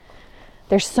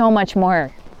 There's so much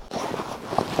more.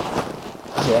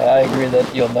 Yeah, I agree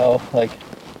that you'll know, like,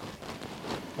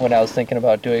 when I was thinking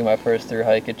about doing my first through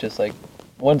hike, it just like,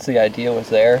 once the idea was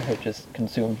there, it just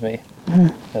consumed me.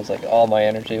 It was like all my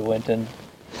energy went into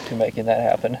making that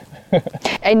happen.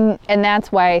 And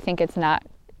that's why I think it's not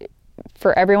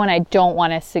for everyone. I don't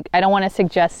want to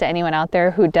suggest to anyone out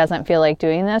there who doesn't feel like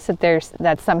doing this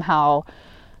that's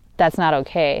not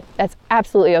okay. That's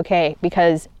absolutely okay,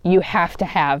 because you have to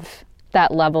have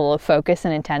that level of focus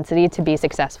and intensity to be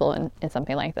successful in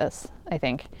something like this, I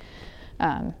think.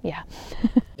 Yeah.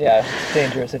 Yeah, it's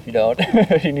dangerous if you don't.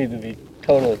 You need to be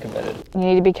totally committed. You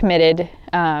need to be committed.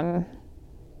 You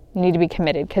need to be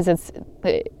committed because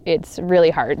it's really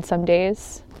hard some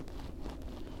days.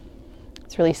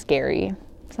 It's really scary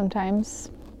sometimes.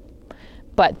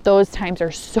 But those times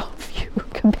are so few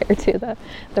compared to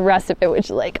the rest of it, which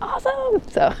is like awesome.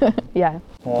 So, yeah.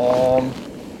 I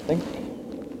think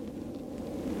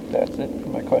that's it for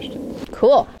my questions.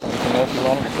 Cool. Anything else you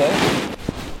wanted to say?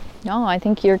 No, I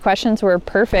think your questions were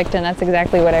perfect, and that's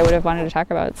exactly what I would have wanted to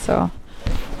talk about. So